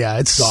 And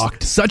it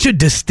sucked. Such a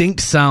distinct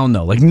sound,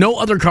 though. Like, no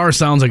other car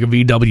sounds like a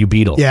VW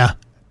Beetle. Yeah.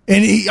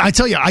 And I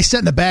tell you, I sat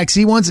in the back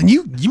seat once, and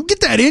you get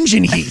that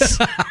engine heat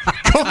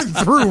going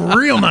through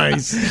real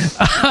nice.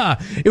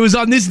 It was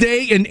on this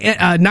day in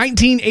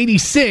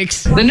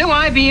 1986. The new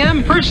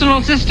IBM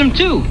Personal System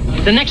 2,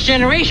 the next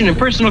generation in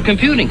personal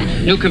computing.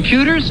 New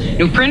computers,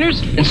 new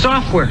printers, and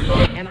software.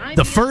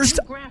 The first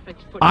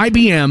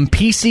IBM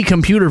PC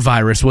computer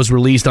virus was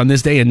released on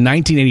this day in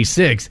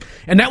 1986,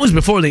 and that was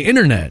before the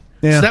internet.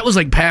 Yeah. So that was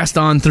like passed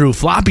on through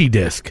floppy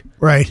disk.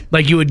 Right.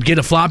 Like you would get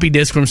a floppy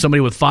disk from somebody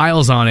with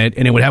files on it,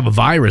 and it would have a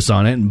virus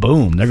on it, and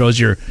boom, there goes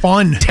your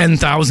fun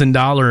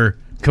 $10,000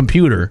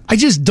 computer. I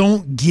just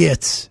don't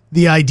get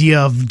the idea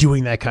of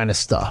doing that kind of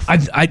stuff.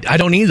 I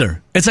don't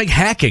either. It's like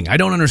hacking. I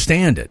don't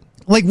understand it.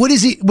 Like, what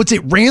is it? What's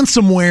it?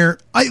 Ransomware?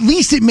 At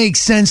least it makes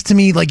sense to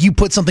me. Like, you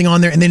put something on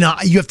there, and then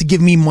you have to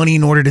give me money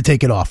in order to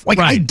take it off. Like,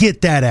 right. I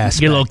get that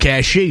aspect. Get a little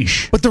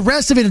cashish. But the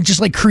rest of it is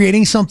just like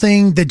creating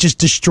something that just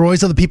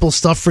destroys other people's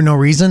stuff for no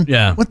reason.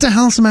 Yeah. What the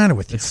hell's the matter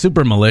with you? It's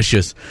super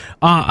malicious.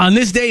 On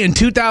this day in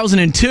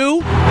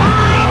 2002...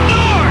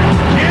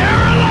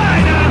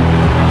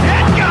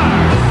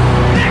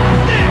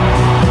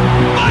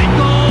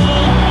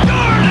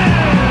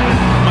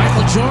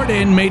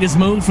 Jordan made his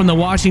move from the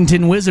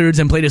Washington Wizards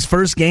and played his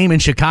first game in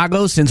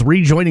Chicago since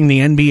rejoining the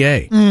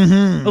NBA.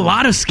 Mm-hmm. A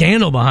lot of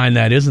scandal behind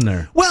that, isn't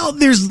there? Well,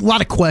 there's a lot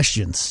of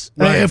questions.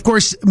 Right. Of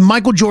course,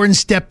 Michael Jordan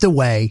stepped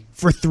away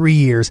for 3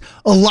 years.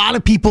 A lot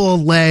of people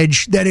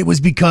allege that it was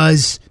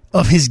because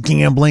of his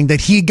gambling,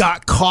 that he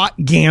got caught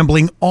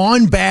gambling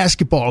on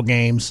basketball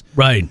games.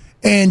 Right.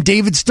 And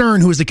David Stern,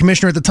 who was the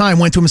commissioner at the time,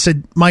 went to him and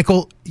said,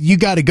 Michael, you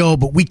got to go,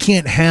 but we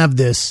can't have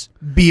this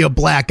be a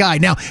black guy.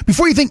 Now,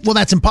 before you think, well,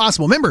 that's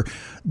impossible, remember,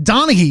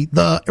 Donaghy,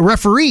 the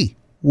referee,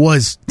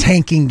 was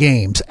tanking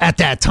games at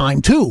that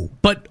time, too.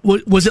 But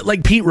was it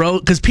like Pete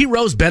Rose? Because Pete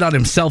Rose bet on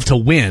himself to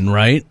win,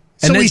 right?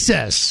 So he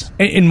says.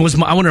 And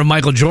I wonder if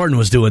Michael Jordan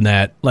was doing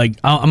that. Like,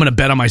 I'm going to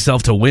bet on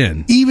myself to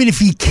win. Even if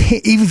he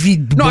can't,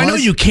 No, I know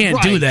you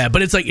can't do that,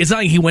 but it's not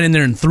like he went in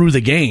there and threw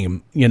the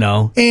game, you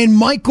know? And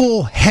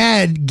Michael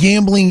had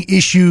gambling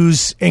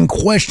issues and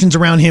questions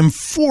around him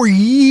for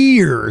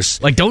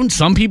years. Like, don't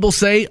some people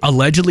say,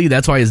 allegedly,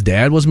 that's why his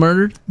dad was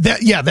murdered?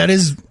 That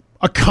is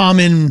a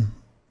common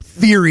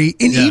theory.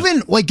 And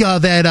even like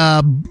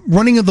that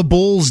Running of the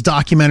Bulls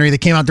documentary that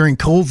came out during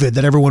COVID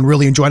that everyone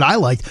really enjoyed, I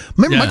liked.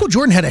 Remember, Michael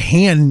Jordan had a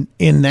hand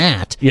in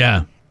that.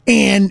 Yeah.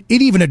 And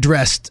it even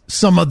addressed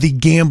some of the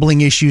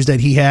gambling issues that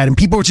he had. And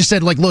people just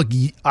said, like, look,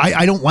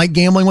 I don't like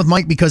gambling with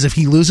Mike because if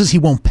he loses, he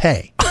won't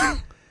pay.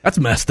 That's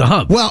messed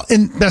up. Well,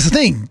 and that's the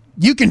thing.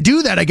 You can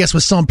do that, I guess,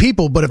 with some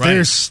people, but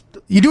if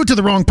you do it to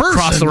the wrong person.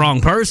 Cross the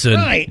wrong person.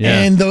 Right.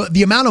 Yeah. And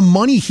the amount of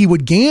money he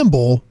would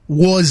gamble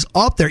was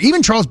up there.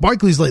 Even Charles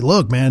Barkley's like,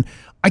 look, man,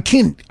 I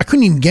couldn't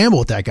even gamble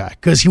with that guy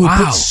because he would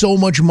put so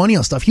much money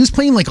on stuff. He was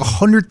paying like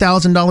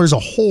 $100,000 a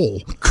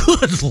hole.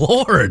 Good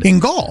Lord. In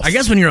golf. I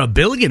guess when you're a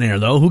billionaire,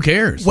 though, who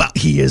cares? Well,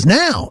 he is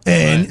now.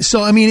 And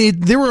so, I mean,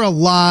 there were a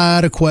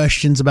lot of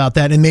questions about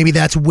that. And maybe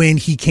that's when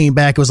he came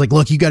back. It was like,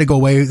 look, you got to go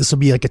away. This will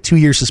be like a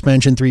 2-year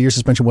suspension, 3-year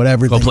suspension,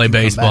 whatever. Go play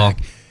baseball.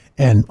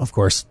 And, of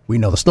course, we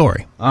know the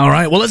story. All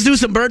right. Well, let's do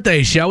some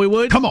birthdays, shall we,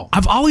 Wood? Come on.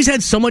 I've always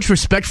had so much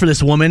respect for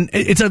this woman.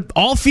 It's an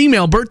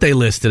all-female birthday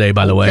list today,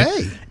 by the way.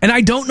 And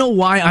I don't know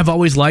why I've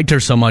always liked her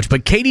so much,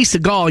 but Katie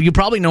Seagal, you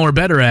probably know her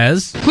better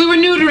as... We were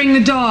neutering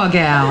the dog,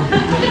 Al.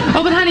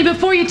 Oh, but honey,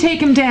 before you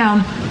take him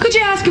down, could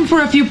you ask him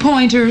for a few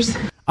pointers?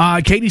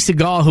 Katie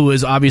Seagal, who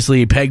is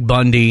obviously Peg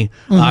Bundy.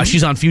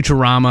 She's on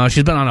Futurama.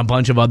 She's been on a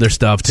bunch of other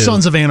stuff, too.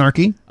 Sons of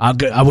Anarchy.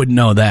 I wouldn't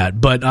know that.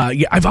 But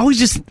I've always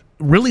just...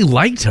 really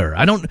liked her.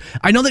 I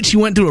know that she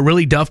went through a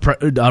really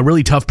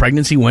tough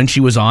pregnancy when she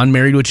was on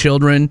Married with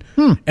Children,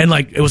 and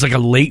like it was like a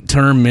late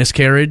term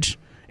miscarriage,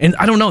 And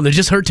I don't know, they're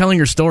just her telling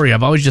her story.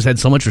 I've always just had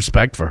so much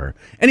respect for her.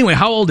 Anyway,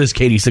 how old is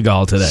Katie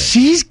Seagal today?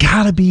 She's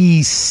got to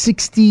be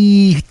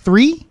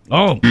 63.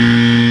 Oh,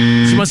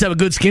 she must have a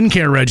good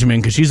skincare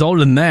regimen because she's older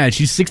than that.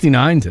 She's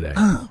 69 today.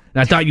 Oh.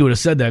 And I thought you would have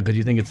said that because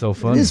you think it's so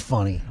funny. It is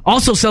funny.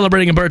 Also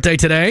celebrating a birthday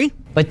today.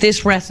 But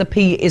this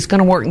recipe is going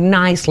to work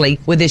nicely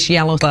with this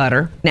yellow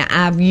butter. Now,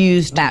 I've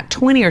used about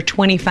 20 or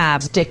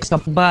 25 sticks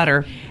of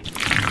butter.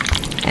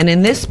 And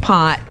in this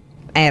pot,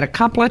 add a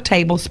couple of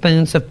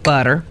tablespoons of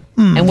butter.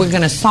 And we're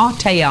going to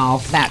saute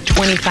off about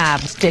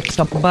 25 sticks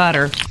of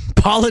butter.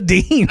 Paula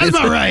Deen. That's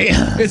about right.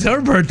 It's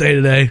her birthday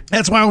today.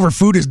 That's why our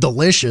food is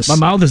delicious. My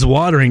mouth is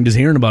watering just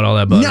hearing about all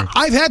that butter. No,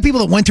 I've had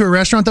people that went to a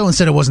restaurant, though, and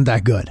said it wasn't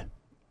that good.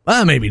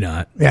 Maybe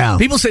not. Yeah.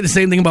 People say the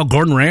same thing about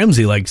Gordon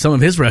Ramsay. Like, some of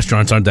his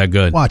restaurants aren't that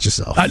good. Watch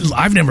yourself.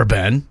 I've never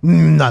been.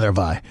 Neither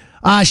have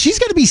I. She's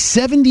got to be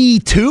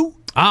 72.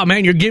 Oh,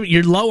 man,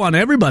 you're low on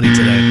everybody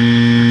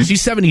today.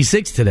 She's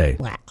 76 today.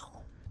 Wow.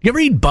 You ever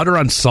eat butter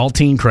on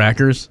saltine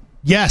crackers?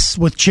 Yes,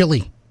 with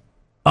chili.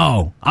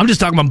 Oh, I'm just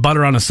talking about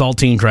butter on a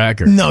saltine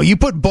cracker. No, you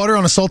put butter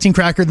on a saltine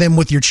cracker, then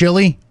with your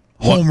chili,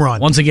 home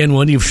run. Once again,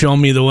 Woody, you've shown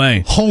me the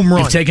way. Home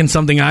run. You've taken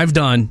something I've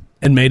done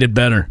and made it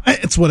better.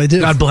 It's what I do.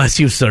 God bless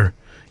you, sir.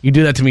 You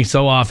do that to me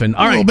so often.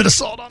 All right. A little bit of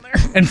salt on there.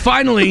 And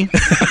finally,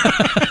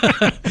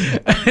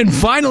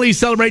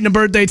 celebrating a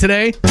birthday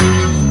today.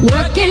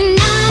 Working 9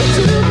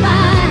 to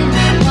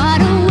 5.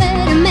 What a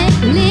way to make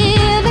a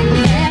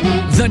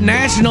living. The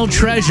national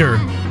treasure,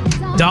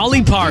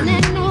 Dolly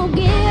Parton.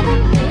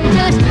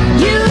 Just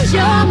use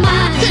your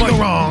mind. Can't go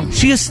wrong.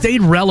 She has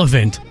stayed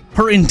relevant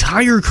her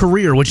entire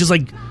career, which is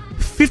like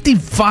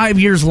 55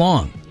 years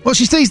long. Well,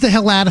 she stays the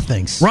hell out of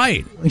things.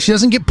 Right. Like, she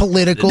doesn't get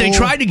political. They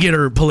tried to get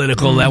her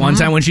political that one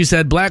time when she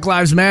said Black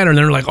Lives Matter, and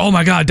they're like, oh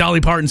my God,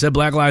 Dolly Parton said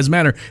Black Lives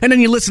Matter. And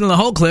then you listen to the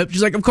whole clip,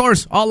 she's like, of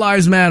course, all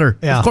lives matter.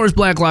 Yeah. Of course,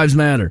 Black Lives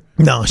Matter.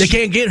 No. They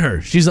can't get her.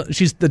 She's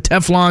the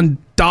Teflon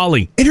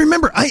Dolly. And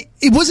remember,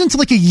 it wasn't until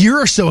like a year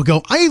or so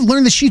ago, I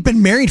learned that she's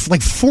been married for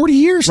like 40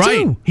 years, right.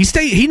 too.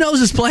 He knows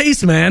his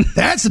place, man.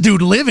 That's the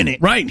dude living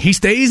it. Right. He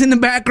stays in the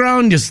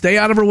background, just stay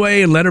out of her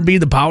way and let her be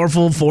the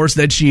powerful force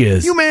that she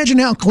is. Can you imagine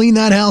how clean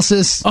that house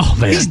is? Oh,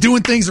 man. He's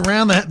doing things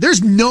around that.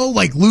 There's no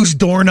like loose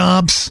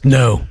doorknobs.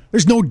 No.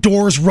 There's no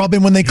doors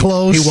rubbing when they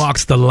close. He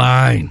walks the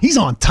line. He's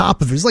on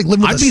top of it. He's like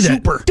living with a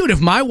super. Dude,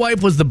 if my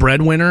wife was the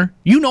breadwinner,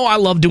 you know I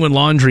love doing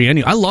laundry.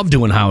 I love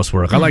doing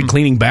housework. I like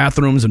cleaning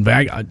bathrooms and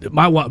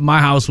my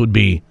house would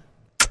be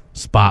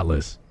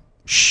spotless.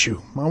 Shoot,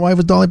 my wife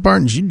is Dolly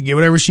Parton. She can get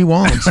whatever she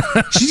wants.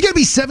 She's going to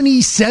be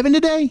 77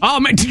 today? Oh,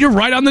 man, you're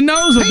right on the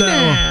nose with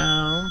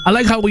that. I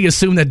like how we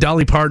assume that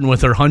Dolly Parton,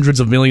 with her hundreds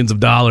of millions of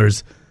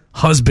dollars,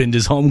 husband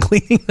is home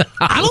cleaning the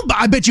house.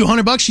 I bet you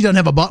 $100 she doesn't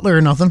have a butler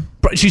or nothing.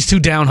 She's too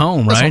down home,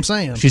 right? That's what I'm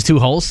saying. She's too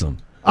wholesome.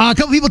 A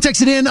couple people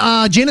texted in.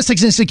 Janice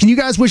texted in and said, can you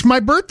guys wish my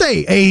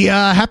birthday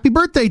a happy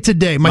birthday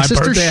today? My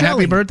sister birthday,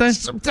 Shelly. Happy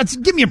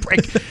birthday? Give me a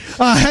break.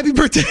 Happy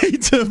birthday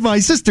to my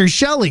sister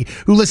Shelly,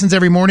 who listens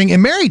every morning.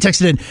 And Mary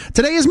texted in,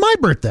 today is my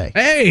birthday.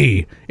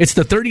 Hey, it's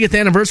the 30th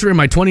anniversary of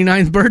my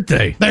 29th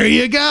birthday. There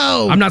you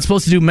go. I'm not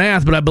supposed to do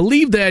math, but I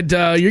believe that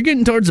you're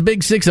getting towards the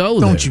big 6-0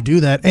 there. Don't you do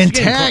that. And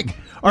Tag,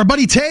 our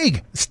buddy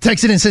Tag,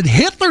 texted in and said,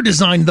 Hitler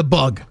designed the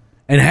bug.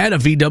 And had a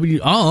VW.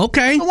 Oh,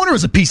 okay. No wonder it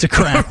was a piece of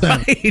crap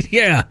then. Right,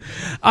 yeah.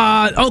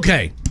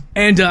 Okay.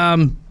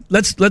 And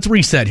let's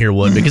reset here,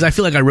 Wood, because I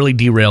feel like I really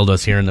derailed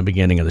us here in the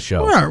beginning of the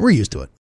show. All right, we're used to it.